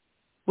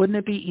 Wouldn't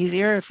it be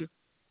easier if you're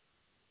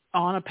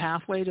on a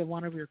pathway to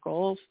one of your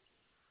goals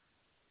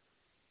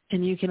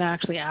and you can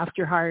actually ask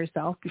your higher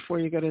self before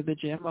you go to the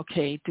gym,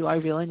 okay, do I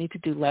really need to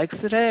do legs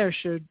today,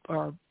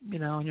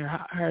 and your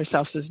higher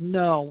self says,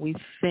 no, we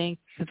think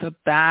the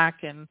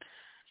back and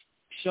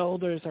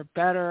shoulders are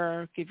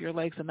better, give your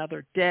legs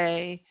another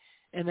day.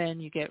 And then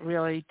you get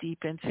really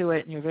deep into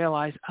it and you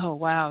realize, oh,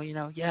 wow,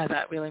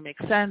 that really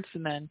makes sense.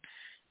 And then,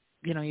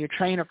 your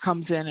trainer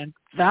comes in and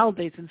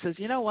validates and says,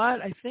 you know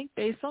what, I think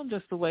based on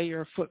just the way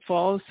your foot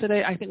falls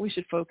today, I think we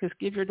should focus,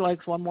 give your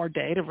legs one more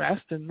day to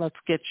rest, and let's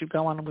get you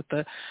going with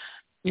the,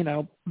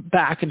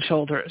 back and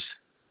shoulders.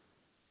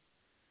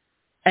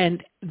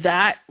 And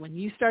that, when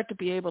you start to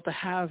be able to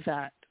have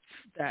that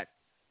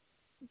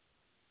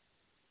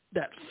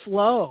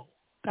flow,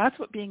 that's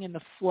what being in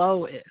the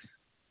flow is.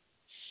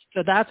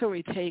 So that's where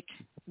we take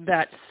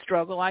that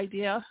struggle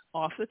idea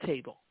off the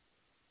table.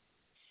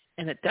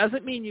 And it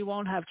doesn't mean you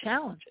won't have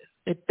challenges.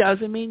 It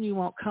doesn't mean you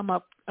won't come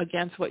up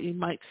against what you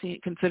might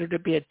consider to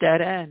be a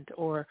dead end,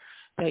 or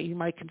that you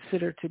might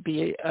consider to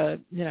be a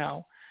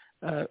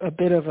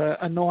bit of an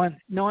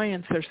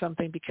annoyance or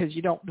something because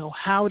you don't know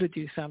how to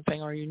do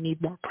something, or you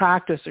need more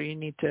practice, or you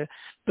need to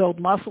build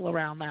muscle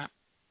around that.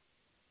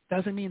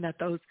 Doesn't mean that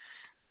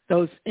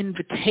those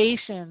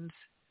invitations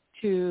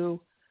to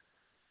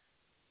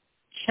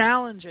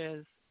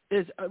challenges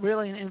is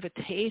really an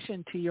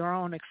invitation to your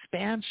own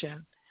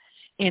expansion.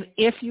 And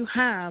if you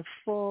have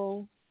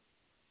full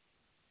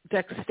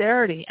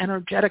dexterity,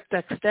 energetic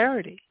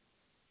dexterity,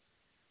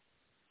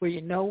 where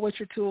you know what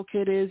your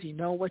toolkit is, you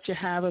know what you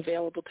have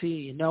available to you,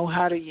 you know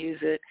how to use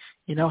it,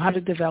 you know how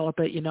to develop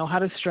it, you know how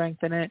to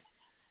strengthen it,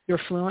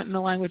 you're fluent in the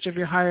language of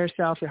your higher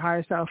self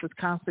is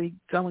constantly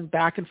going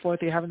back and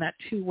forth, you're having that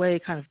two-way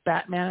kind of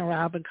Batman and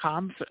Robin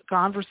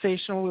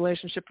conversational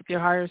relationship with your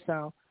higher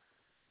self.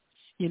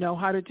 You know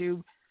how to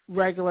do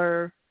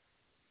regular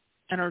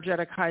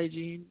energetic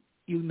hygiene.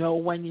 You know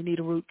when you need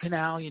a root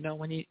canal. You know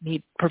when you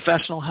need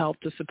professional help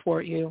to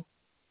support you.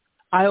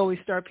 I always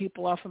start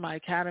people off in my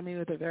academy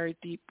with a very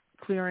deep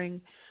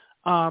clearing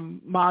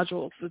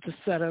module. It's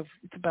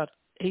about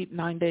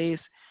 8-9 days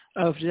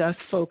of just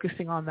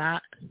focusing on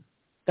that.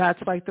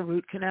 That's like the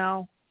root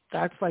canal.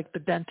 That's like the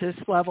dentist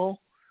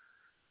level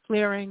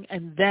clearing.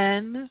 And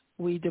then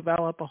we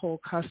develop a whole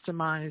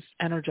customized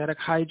energetic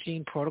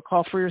hygiene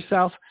protocol for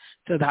yourself.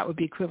 So that would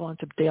be equivalent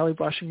to daily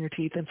brushing your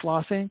teeth and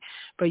flossing.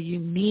 But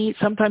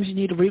sometimes you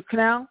need a root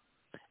canal,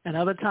 and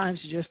other times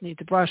you just need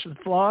to brush and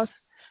floss.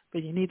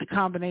 But you need the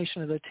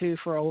combination of the two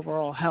for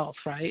overall health,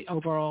 right?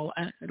 Overall,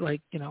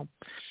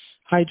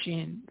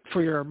 hygiene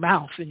for your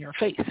mouth and your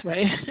face,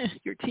 right?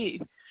 Your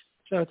teeth.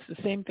 So it's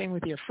the same thing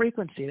with your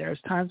frequency.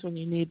 There's times when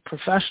you need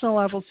professional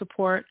level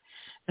support,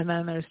 and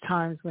then there's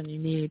times when you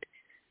need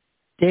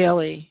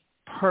daily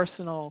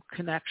personal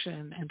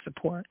connection and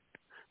support,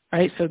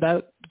 right? So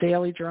that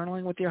daily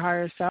journaling with your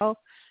higher self,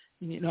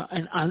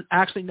 and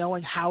actually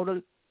knowing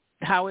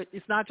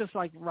it's not just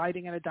like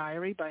writing in a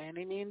diary by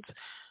any means,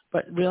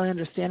 but really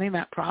understanding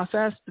that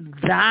process,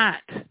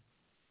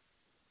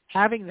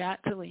 having that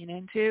to lean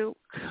into.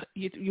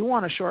 You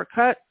want a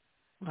shortcut?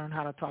 Learn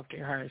how to talk to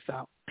your higher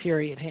self,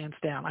 period, hands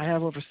down. I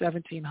have over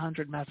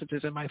 1,700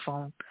 messages in my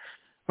phone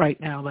right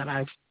now that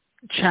I've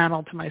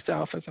channeled to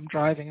myself as I'm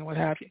driving and what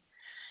have you.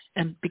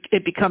 And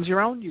it becomes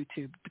your own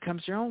YouTube, it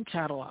becomes your own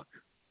catalog,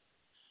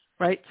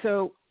 right?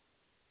 So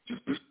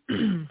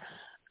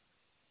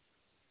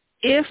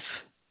if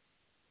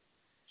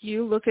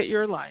you look at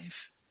your life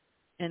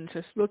and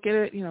just look at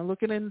it,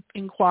 look at it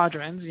in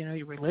quadrants,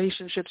 your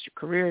relationships, your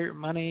career, your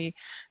money,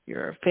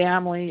 your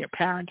family, your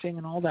parenting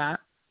and all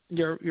that,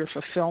 your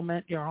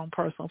fulfillment, your own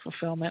personal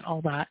fulfillment,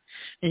 all that.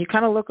 And you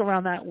kind of look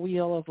around that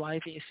wheel of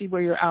life and you see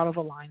where you're out of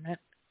alignment.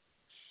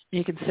 And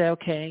you can say,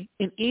 okay,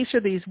 in each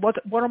of these, what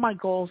are my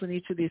goals in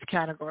each of these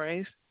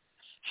categories?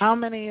 How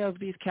many of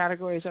these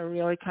categories are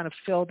really kind of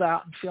filled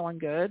out and feeling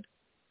good?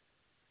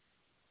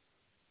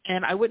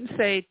 And I wouldn't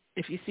say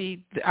if you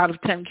see out of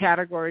 10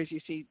 categories, you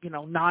see,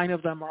 9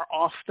 of them are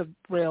off the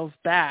rails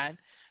bad,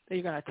 that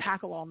you're going to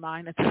tackle all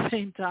 9 at the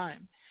same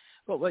time.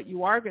 But what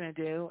you are going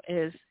to do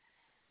is,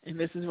 and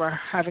this is where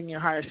having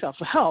your higher self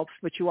helps,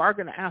 but you are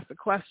going to ask the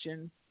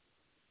question,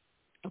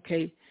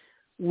 okay,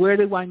 where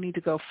do I need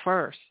to go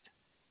first?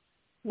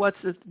 what's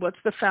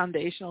the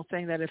foundational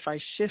thing that if I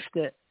shift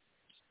it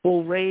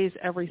will raise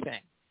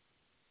everything,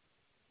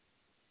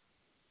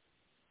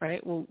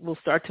 right? We'll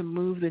start to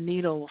move the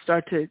needle. We'll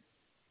start to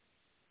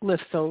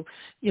lift. So,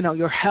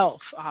 your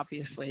health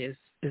obviously is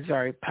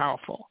very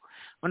powerful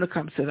when it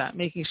comes to that,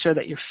 making sure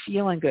that you're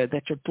feeling good,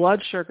 that your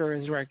blood sugar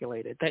is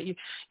regulated, that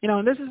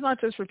and this is not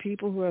just for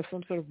people who have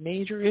some sort of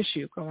major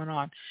issue going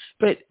on,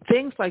 but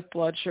things like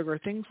blood sugar,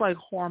 things like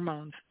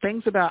hormones,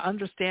 things about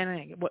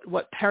understanding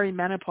what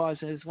perimenopause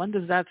is. When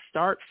does that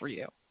start for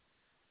you?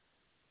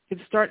 It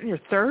can start in your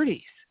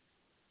 30s.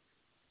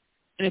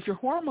 And if your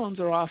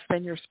hormones are off,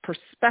 then your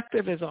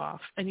perspective is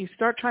off, and you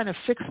start trying to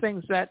fix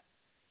things that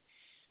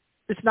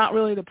it's not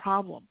really the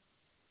problem.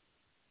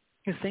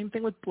 The same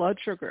thing with blood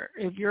sugar.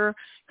 If you're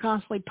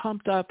constantly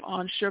pumped up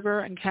on sugar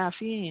and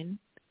caffeine,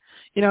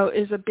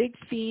 is a big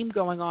theme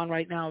going on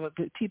right now with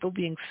people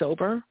being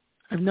sober.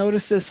 I've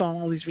noticed this on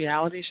all these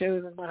reality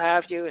shows and what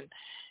have you, and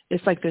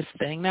it's like this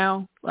thing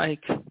now.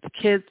 Like the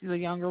kids, the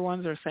younger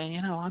ones are saying,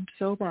 I'm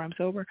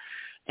sober.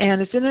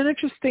 And it's an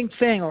interesting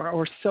thing,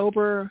 or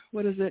sober,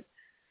 what is it?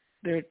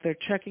 They're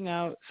checking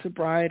out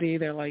sobriety.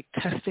 They're like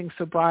testing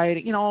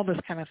sobriety, all this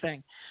kind of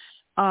thing.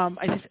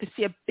 I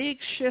see a big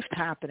shift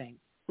happening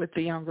with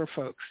the younger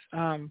folks.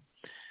 And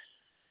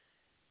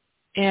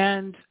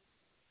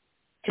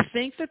I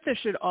think that there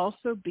should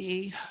also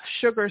be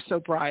sugar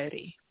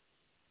sobriety,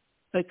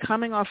 like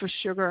coming off of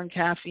sugar and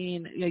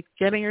caffeine, like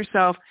getting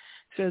yourself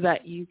so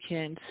that you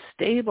can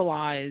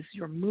stabilize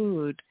your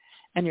mood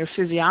and your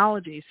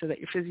physiology so that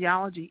your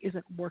physiology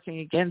isn't working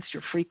against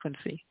your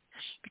frequency.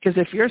 Because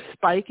if you're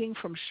spiking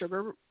from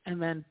sugar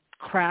and then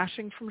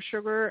crashing from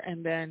sugar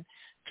and then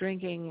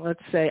drinking,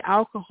 let's say,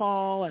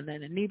 alcohol and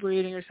then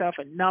inebriating yourself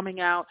and numbing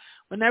out,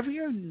 whenever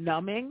you're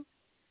numbing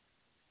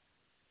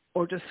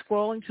or just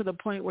scrolling to the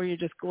point where you're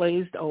just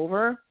glazed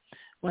over,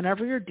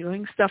 whenever you're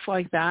doing stuff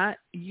like that,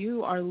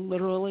 you are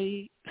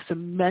literally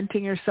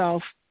cementing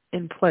yourself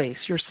in place.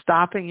 You're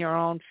stopping your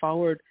own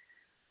forward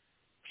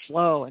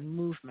flow and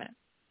movement.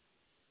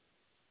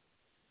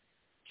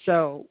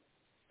 So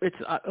it's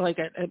like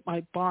at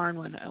my barn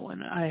when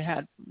I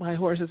had my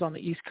horses on the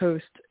East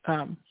Coast,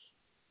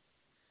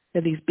 they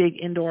have these big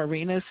indoor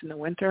arenas in the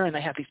winter, and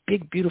they have these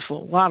big,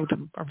 beautiful, a lot of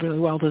them are really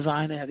well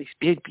designed. They have these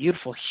big,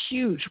 beautiful,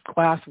 huge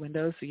glass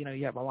windows, so,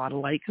 you have a lot of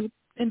light. 'Cause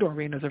indoor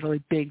arenas are a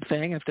really big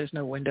thing. If there's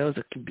no windows,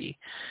 it can be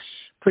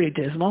pretty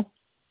dismal.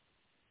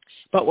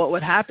 But what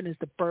would happen is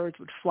the birds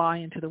would fly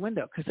into the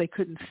window because they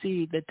couldn't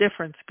see the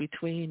difference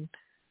between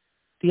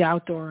the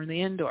outdoor and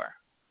the indoor,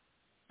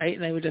 right?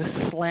 And they would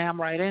just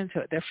slam right into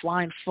it. They're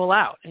flying full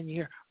out, and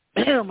you're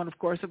and of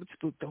course it would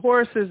spook the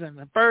horses and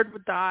the bird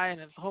would die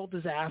and it's a whole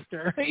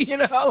disaster, but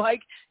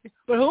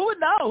who would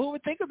know? Who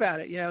would think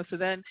about it? So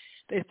then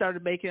they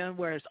started making them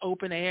where it's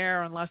open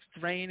air unless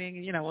it's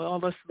raining, all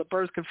this, the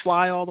birds could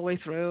fly all the way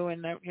through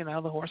and,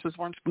 the horses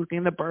weren't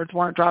spooking, the birds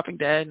weren't dropping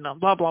dead and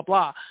blah, blah,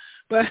 blah.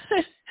 But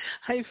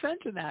I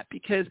mention that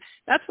because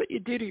that's what you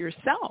do to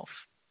yourself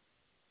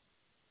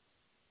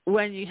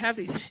when you have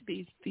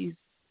these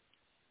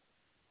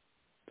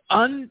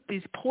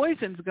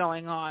poisons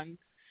going on,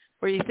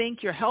 where you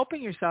think you're helping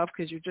yourself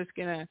because you're just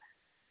going to,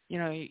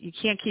 you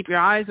can't keep your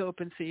eyes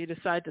open, so you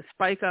decide to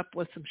spike up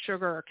with some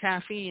sugar or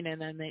caffeine,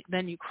 and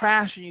then you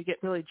crash and you get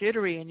really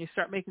jittery and you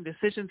start making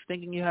decisions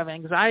thinking you have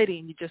anxiety,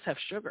 and you just have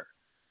sugar.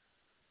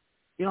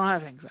 You don't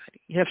have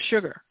anxiety. You have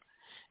sugar.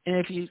 And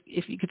if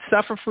you could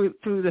suffer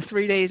through the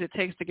 3 days it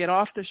takes to get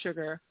off the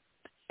sugar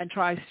and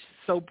try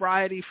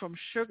sobriety from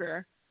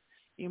sugar,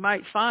 you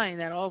might find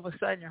that all of a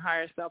sudden your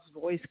higher self's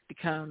voice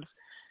becomes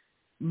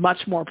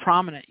much more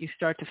prominent. You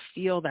start to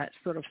feel that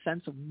sort of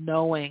sense of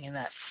knowing and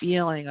that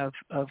feeling of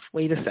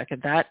wait a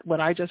second, that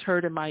what I just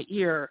heard in my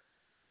ear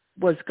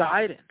was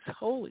guidance.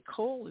 Holy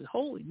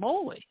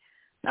moly.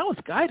 That was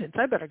guidance.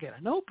 I better get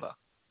a notebook.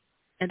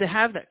 And to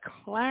have that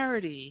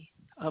clarity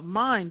of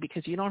mind,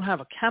 because you don't have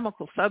a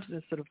chemical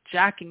substance sort of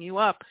jacking you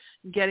up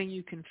and getting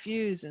you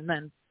confused and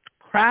then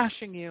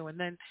crashing you, and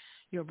then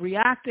you're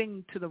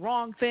reacting to the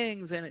wrong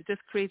things, and it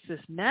just creates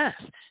this mess.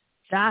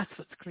 That's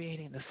what's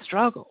creating the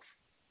struggles.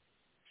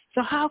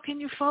 So how can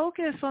you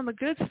focus on the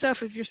good stuff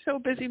if you're so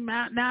busy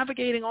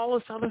navigating all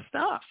this other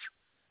stuff?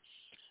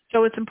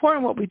 So it's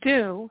important what we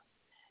do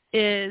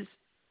is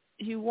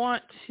you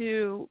want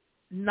to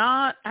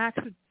not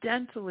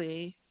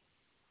accidentally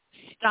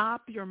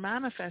stop your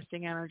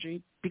manifesting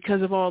energy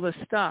because of all this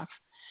stuff.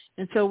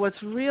 And so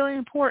what's really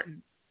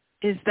important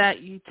is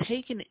that you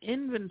take an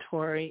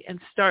inventory and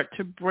start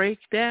to break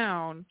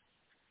down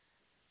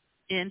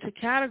into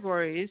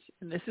categories,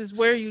 and this is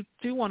where you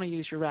do want to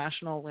use your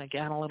rational,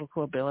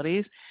 analytical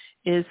abilities,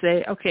 is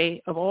say,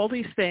 okay, of all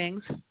these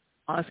things,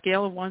 on a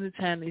scale of 1 to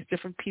 10, these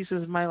different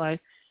pieces of my life,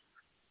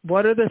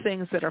 what are the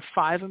things that are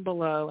 5 and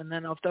below? And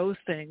then of those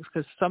things,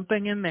 because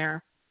something in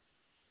there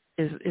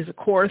is a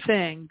core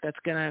thing that's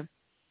going to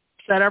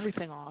set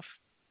everything off,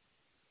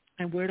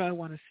 and where do I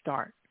want to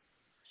start?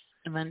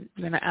 And then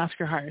you're going to ask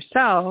your higher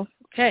self,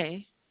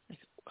 okay,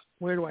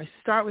 where do I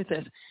start with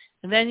this?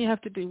 And then you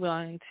have to be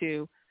willing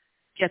to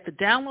get the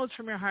downloads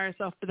from your higher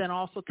self, but then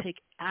also take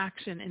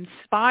action,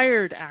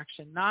 inspired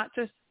action, not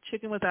just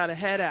chicken without a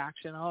head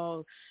action.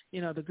 Oh,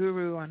 the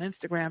guru on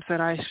Instagram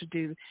said I should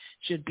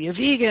be a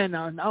vegan.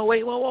 Oh,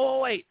 wait,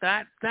 wait.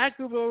 That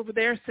guru over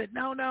there said,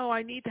 no,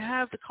 I need to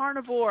have the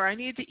carnivore. I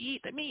need to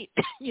eat the meat,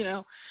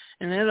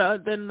 And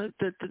then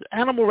the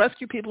animal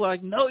rescue people are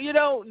like, no, you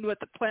don't. And with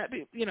the plant,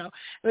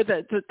 with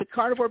the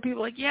carnivore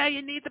people are like, yeah,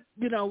 you need to,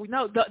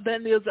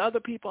 then there's other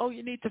people, oh,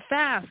 you need to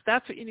fast.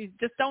 That's what you need.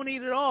 Just don't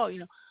eat it all,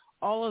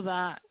 all of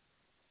that.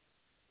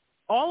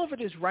 All of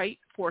it is right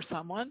for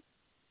someone,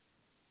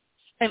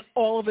 and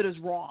all of it is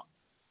wrong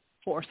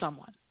for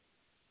someone.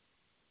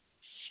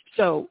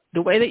 So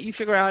the way that you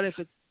figure out if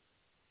it's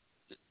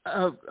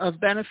of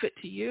benefit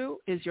to you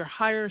is your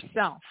higher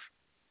self.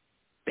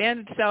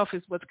 Banded self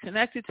is what's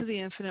connected to the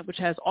infinite, which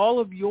has all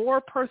of your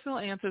personal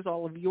answers,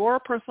 all of your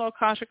personal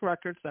Akashic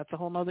records. That's a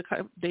whole other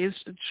day's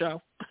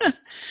show.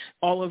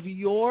 All of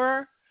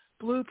your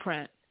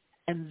blueprint.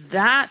 And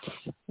that's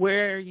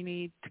where you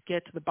need to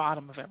get to the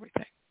bottom of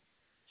everything.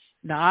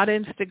 Not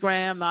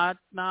Instagram,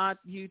 not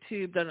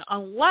YouTube,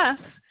 unless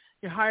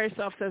your higher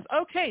self says,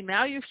 okay,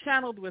 now you've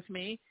channeled with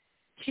me.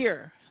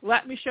 Here,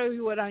 let me show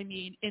you what I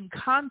need in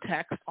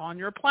context on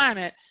your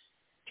planet.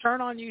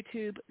 Turn on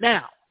YouTube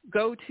now.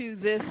 Go to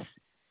this,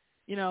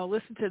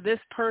 listen to this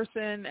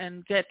person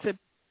and get to,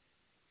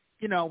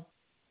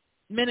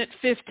 minute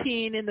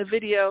 15 in the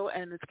video,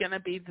 and it's going to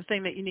be the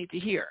thing that you need to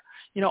hear.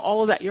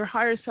 All of that. Your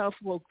higher self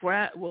will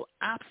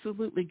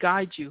absolutely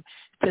guide you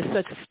to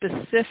such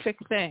specific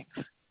things.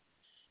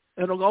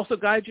 It'll also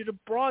guide you to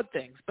broad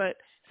things, but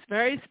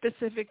very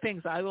specific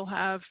things. I will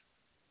have,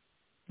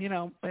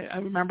 I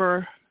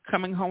remember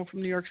coming home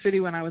from New York City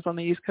when I was on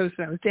the East Coast,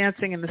 and I was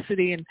dancing in the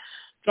city, and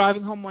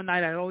driving home one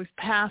night, I'd always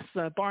pass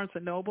Barnes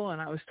 & Noble,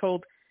 and I was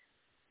told,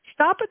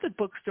 stop at the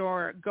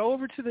bookstore, go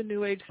over to the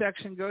New Age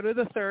section, go to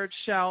the third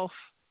shelf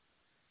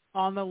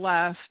on the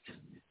left,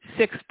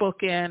 6th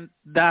book in,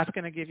 that's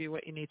going to give you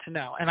what you need to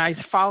know. And I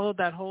followed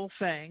that whole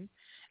thing,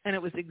 and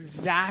it was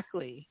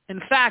exactly, in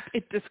fact,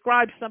 it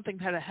described something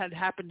that had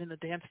happened in the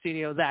dance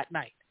studio that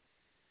night.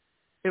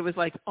 It was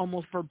like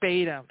almost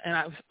verbatim, and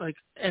I was like,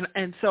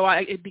 and so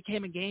it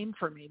became a game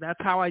for me.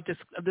 That's how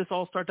this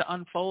all started to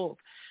unfold,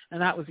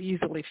 and that was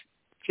easily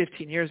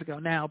 15 years ago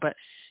now. But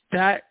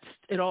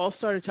it all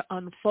started to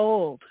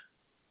unfold,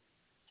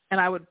 and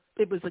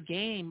it was a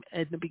game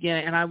at the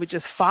beginning, and I would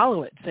just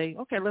follow it, and say,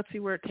 okay, let's see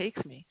where it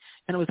takes me,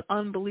 and it was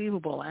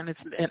unbelievable, and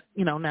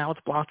now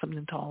it's blossomed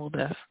into all of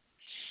this.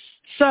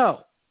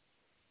 So,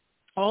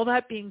 all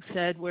that being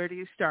said, where do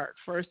you start?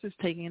 First is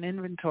taking an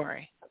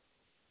inventory.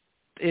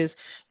 Is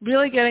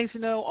really getting to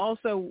know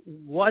also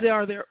what is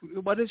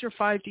your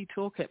 5D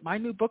toolkit. My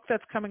new book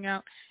that's coming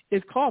out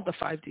is called The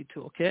 5D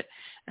Toolkit,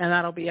 and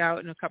that'll be out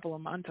in a couple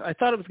of months. I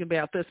thought it was going to be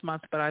out this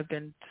month, but I've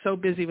been so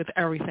busy with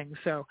everything,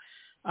 so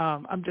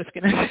I'm just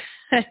going to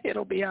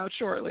it'll be out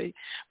shortly,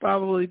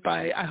 probably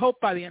I hope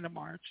by the end of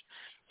March.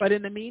 But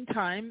in the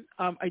meantime,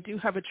 I do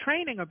have a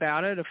training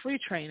about it, a free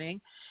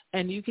training,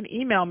 and you can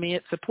email me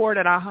at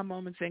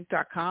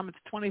support@ahamomentsinc.com. It's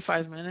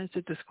 25 minutes.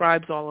 It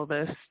describes all of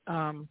this.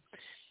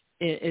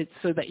 It's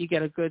so that you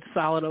get a good,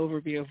 solid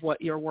overview of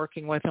what you're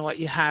working with and what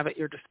you have at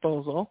your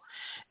disposal.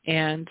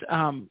 And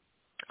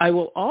I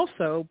will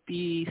also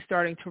be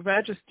starting to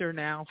register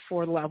now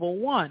for level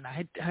 1.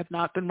 I have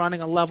not been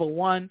running a level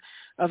 1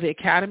 of the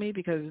Academy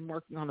because I'm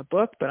working on the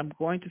book, but I'm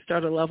going to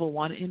start a level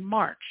 1 in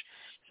March.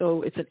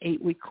 So it's an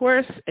 8-week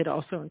course. It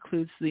also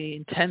includes the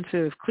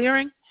intensive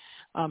clearing.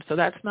 So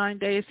that's 9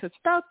 days. So it's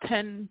about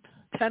 10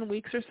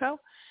 weeks or so.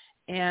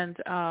 And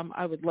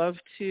I would love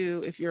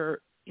to, if you're,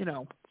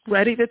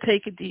 ready to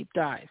take a deep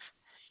dive.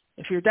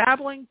 If you're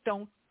dabbling,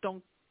 don't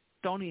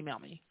email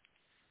me.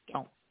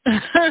 Don't.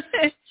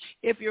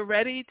 If you're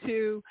ready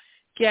to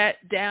get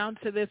down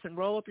to this and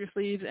roll up your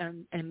sleeves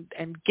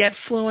and get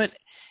fluent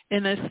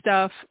in this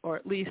stuff, or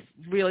at least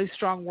really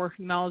strong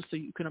working knowledge so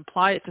you can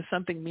apply it to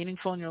something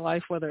meaningful in your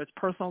life, whether it's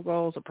personal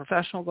goals or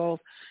professional goals,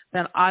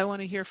 then I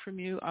want to hear from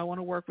you. I want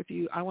to work with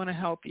you. I want to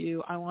help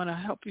you. I want to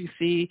help you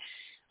see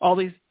all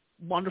these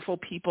wonderful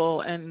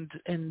people and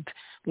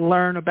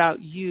learn about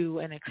you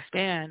and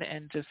expand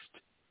and just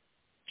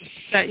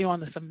set you on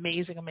this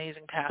amazing,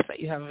 amazing path that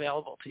you have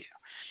available to you.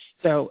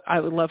 So I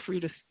would love for you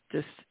to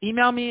just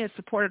email me at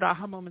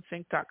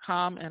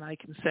support@ahamomentsinc.com, and I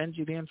can send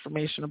you the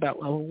information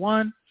about level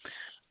 1.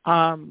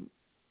 I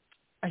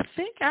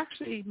think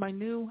actually my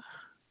new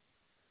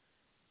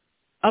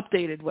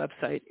updated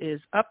website is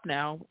up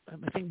now.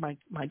 I think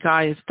my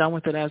guy is done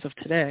with it as of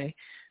today.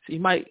 So you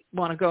might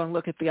want to go and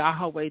look at the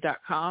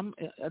ahaway.com.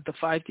 The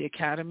 5D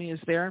Academy is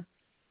there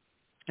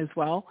as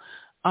well.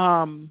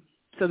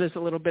 So there's a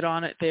little bit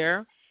on it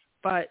there.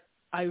 But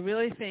I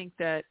really think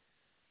that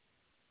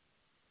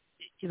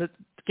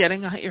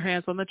getting your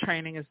hands on the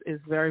training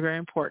is very, very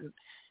important.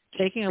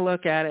 Taking a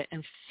look at it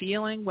and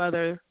feeling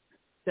whether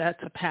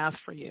that's a path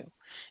for you.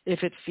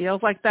 If it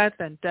feels like that,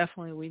 then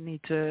definitely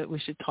we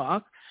should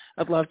talk.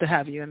 I'd love to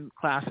have you in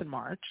class in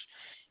March.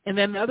 And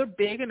then the other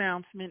big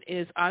announcement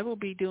is I will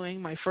be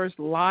doing my first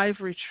live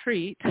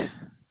retreat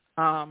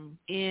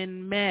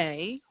in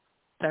May.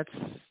 That's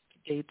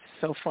dates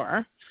so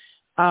far.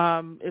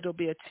 It'll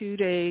be a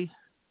 2-day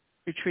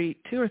retreat,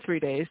 2 or 3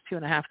 days,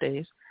 2.5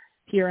 days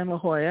here in La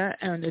Jolla,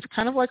 and it's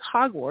kind of like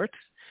Hogwarts.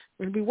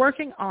 We're going to be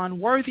working on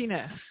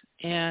worthiness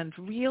and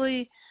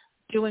really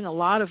doing a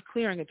lot of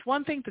clearing. It's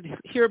one thing to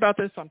hear about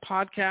this on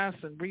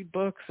podcasts and read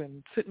books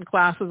and sit in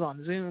classes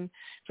on Zoom.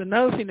 It's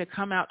another thing to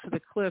come out to the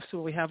cliffs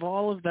where we have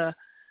all of the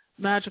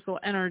magical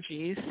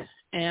energies.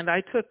 And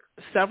I took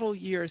several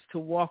years to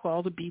walk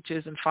all the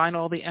beaches and find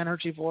all the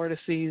energy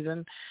vortices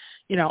and,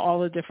 you know, all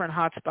the different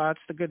hot spots,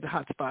 the good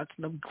hot spots,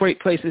 and the great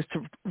places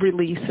to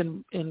release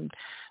and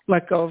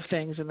let go of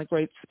things, and the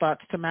great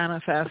spots to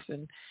manifest.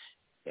 And,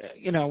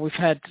 you know, we've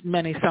had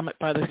many Summit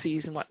by the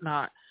Seas and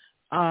whatnot.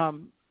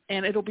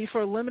 And it'll be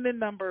for a limited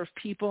number of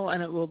people,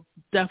 and it will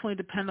definitely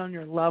depend on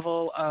your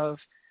level of,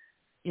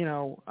 you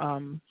know,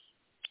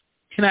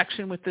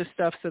 connection with this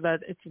stuff, so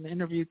that it's an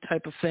interview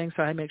type of thing.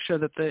 So I make sure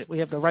that we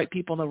have the right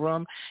people in the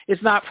room.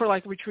 It's not for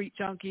like retreat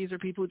junkies or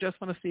people who just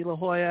want to see La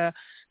Jolla.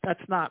 That's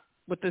not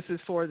what this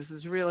is for. This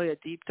is really a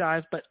deep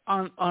dive, but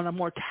on a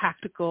more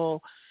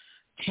tactical,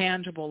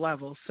 tangible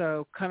level.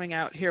 So coming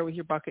out here with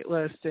your bucket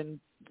list and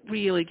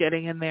really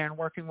getting in there and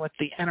working with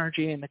the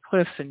energy and the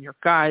cliffs and your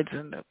guides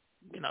and the,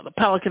 you know, the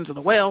pelicans and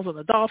the whales and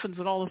the dolphins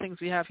and all the things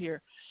we have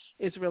here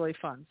is really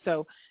fun.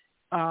 So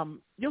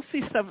you'll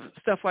see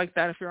stuff like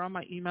that. If you're on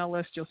my email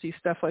list, you'll see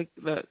stuff like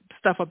the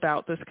stuff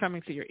about this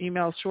coming to your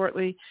emails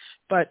shortly.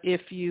 But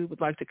if you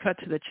would like to cut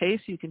to the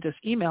chase, you can just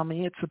email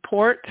me at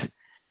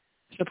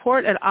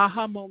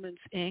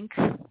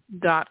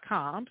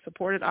support@ahamomentsinc.com,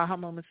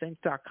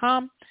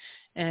 support@ahamomentsinc.com,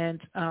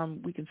 and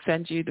we can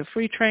send you the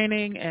free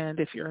training. And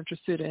if you're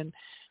interested in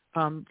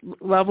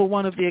level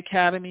 1 of the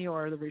academy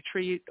or the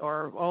retreat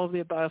or all of the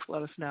above,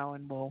 let us know,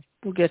 and we'll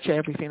get you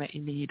everything that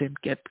you need and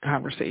get the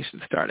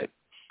conversation started.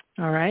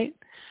 All right?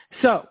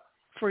 So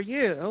for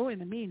you, in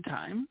the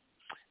meantime,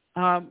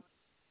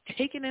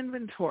 take an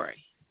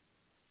inventory.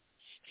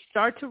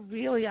 Start to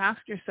really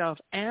ask yourself,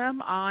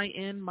 am I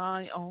in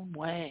my own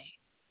way?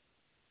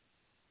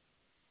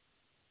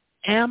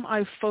 Am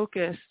I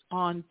focused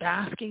on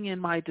basking in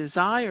my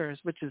desires,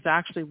 which is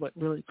actually what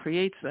really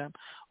creates them?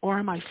 Or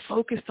am I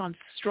focused on the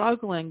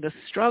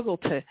struggle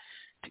to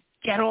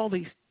get all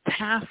these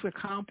tasks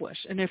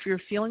accomplished? And if you're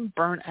feeling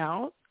burnt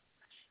out,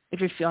 if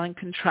you're feeling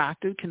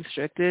contracted,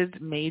 constricted,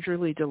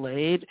 majorly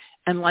delayed,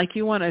 and like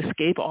you want to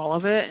escape all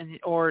of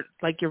it, or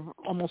like you're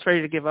almost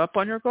ready to give up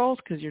on your goals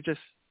because you're just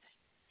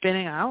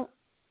spinning out,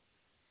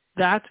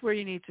 that's where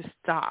you need to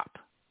stop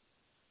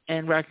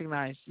and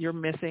recognize you're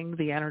missing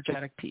the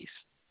energetic piece.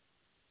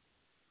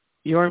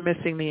 You're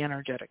missing the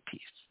energetic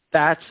piece.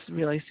 That's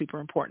really super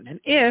important.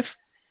 And if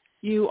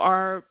you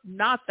are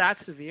not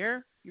that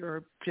severe,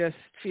 you're just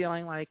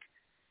feeling like,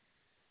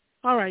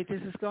 all right,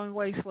 this is going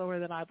way slower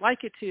than I'd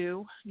like it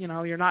to. You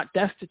know, you're not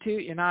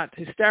destitute, you're not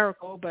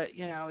hysterical, but,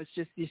 you know, it's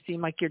just you seem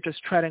like you're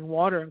just treading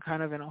water and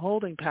kind of in a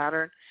holding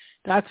pattern.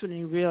 That's when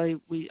you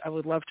I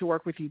would love to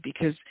work with you,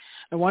 because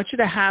I want you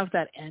to have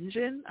that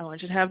engine. I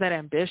want you to have that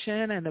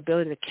ambition and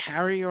ability to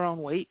carry your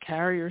own weight,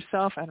 carry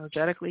yourself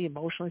energetically,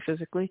 emotionally,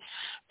 physically.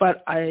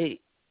 But I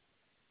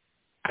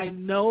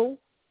know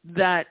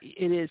that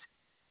it is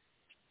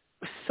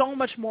so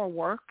much more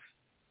work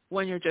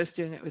when you're just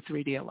doing it with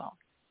 3D alone.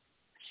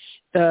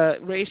 The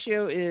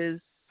ratio is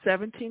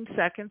 17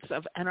 seconds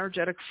of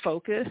energetic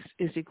focus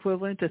is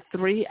equivalent to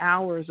 3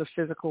 hours of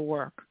physical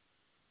work.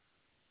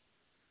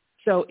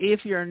 So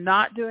if you're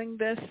not doing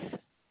this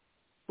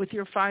with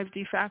your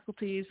 5D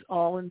faculties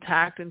all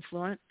intact and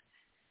fluent,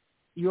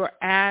 you're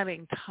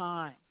adding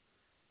time.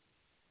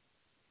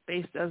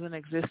 Space doesn't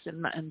exist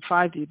in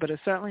 5D, but it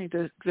certainly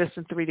exists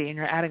in 3D, and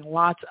you're adding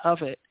lots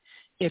of it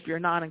if you're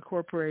not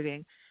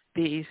incorporating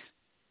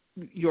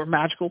your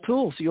magical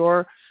tools,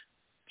 your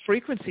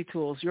frequency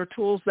tools, your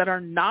tools that are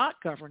not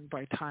governed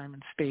by time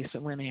and space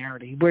and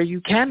linearity, where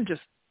you can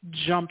just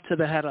jump to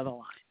the head of the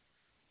line.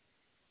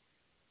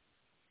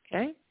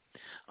 Okay?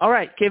 All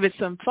right, give it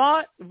some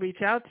thought.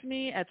 Reach out to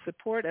me at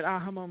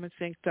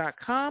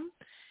support@ahamomentsinc.com,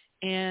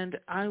 and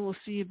I will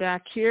see you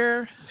back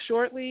here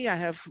shortly. I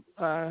have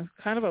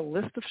kind of a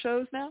list of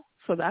shows now,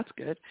 so that's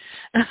good.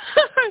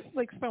 It's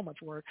like so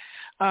much work,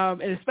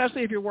 and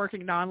especially if you're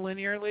working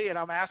non-linearly, and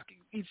I'm asking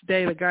each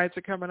day, the guides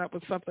are coming up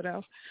with something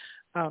else.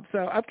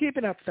 So I'm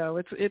keeping up, though.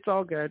 It's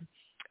all good.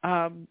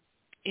 So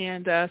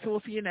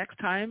we'll see you next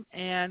time,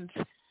 and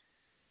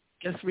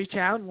just reach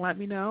out and let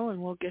me know,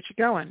 and we'll get you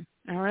going.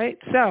 All right?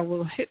 So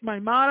we'll hit my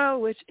motto,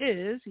 which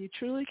is you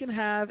truly can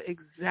have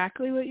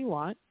exactly what you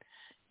want.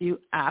 You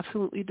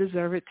absolutely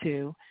deserve it,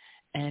 too.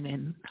 And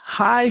in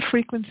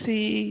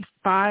high-frequency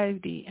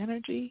 5D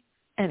energy,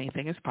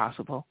 anything is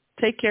possible.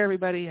 Take care,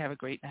 everybody. Have a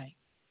great night.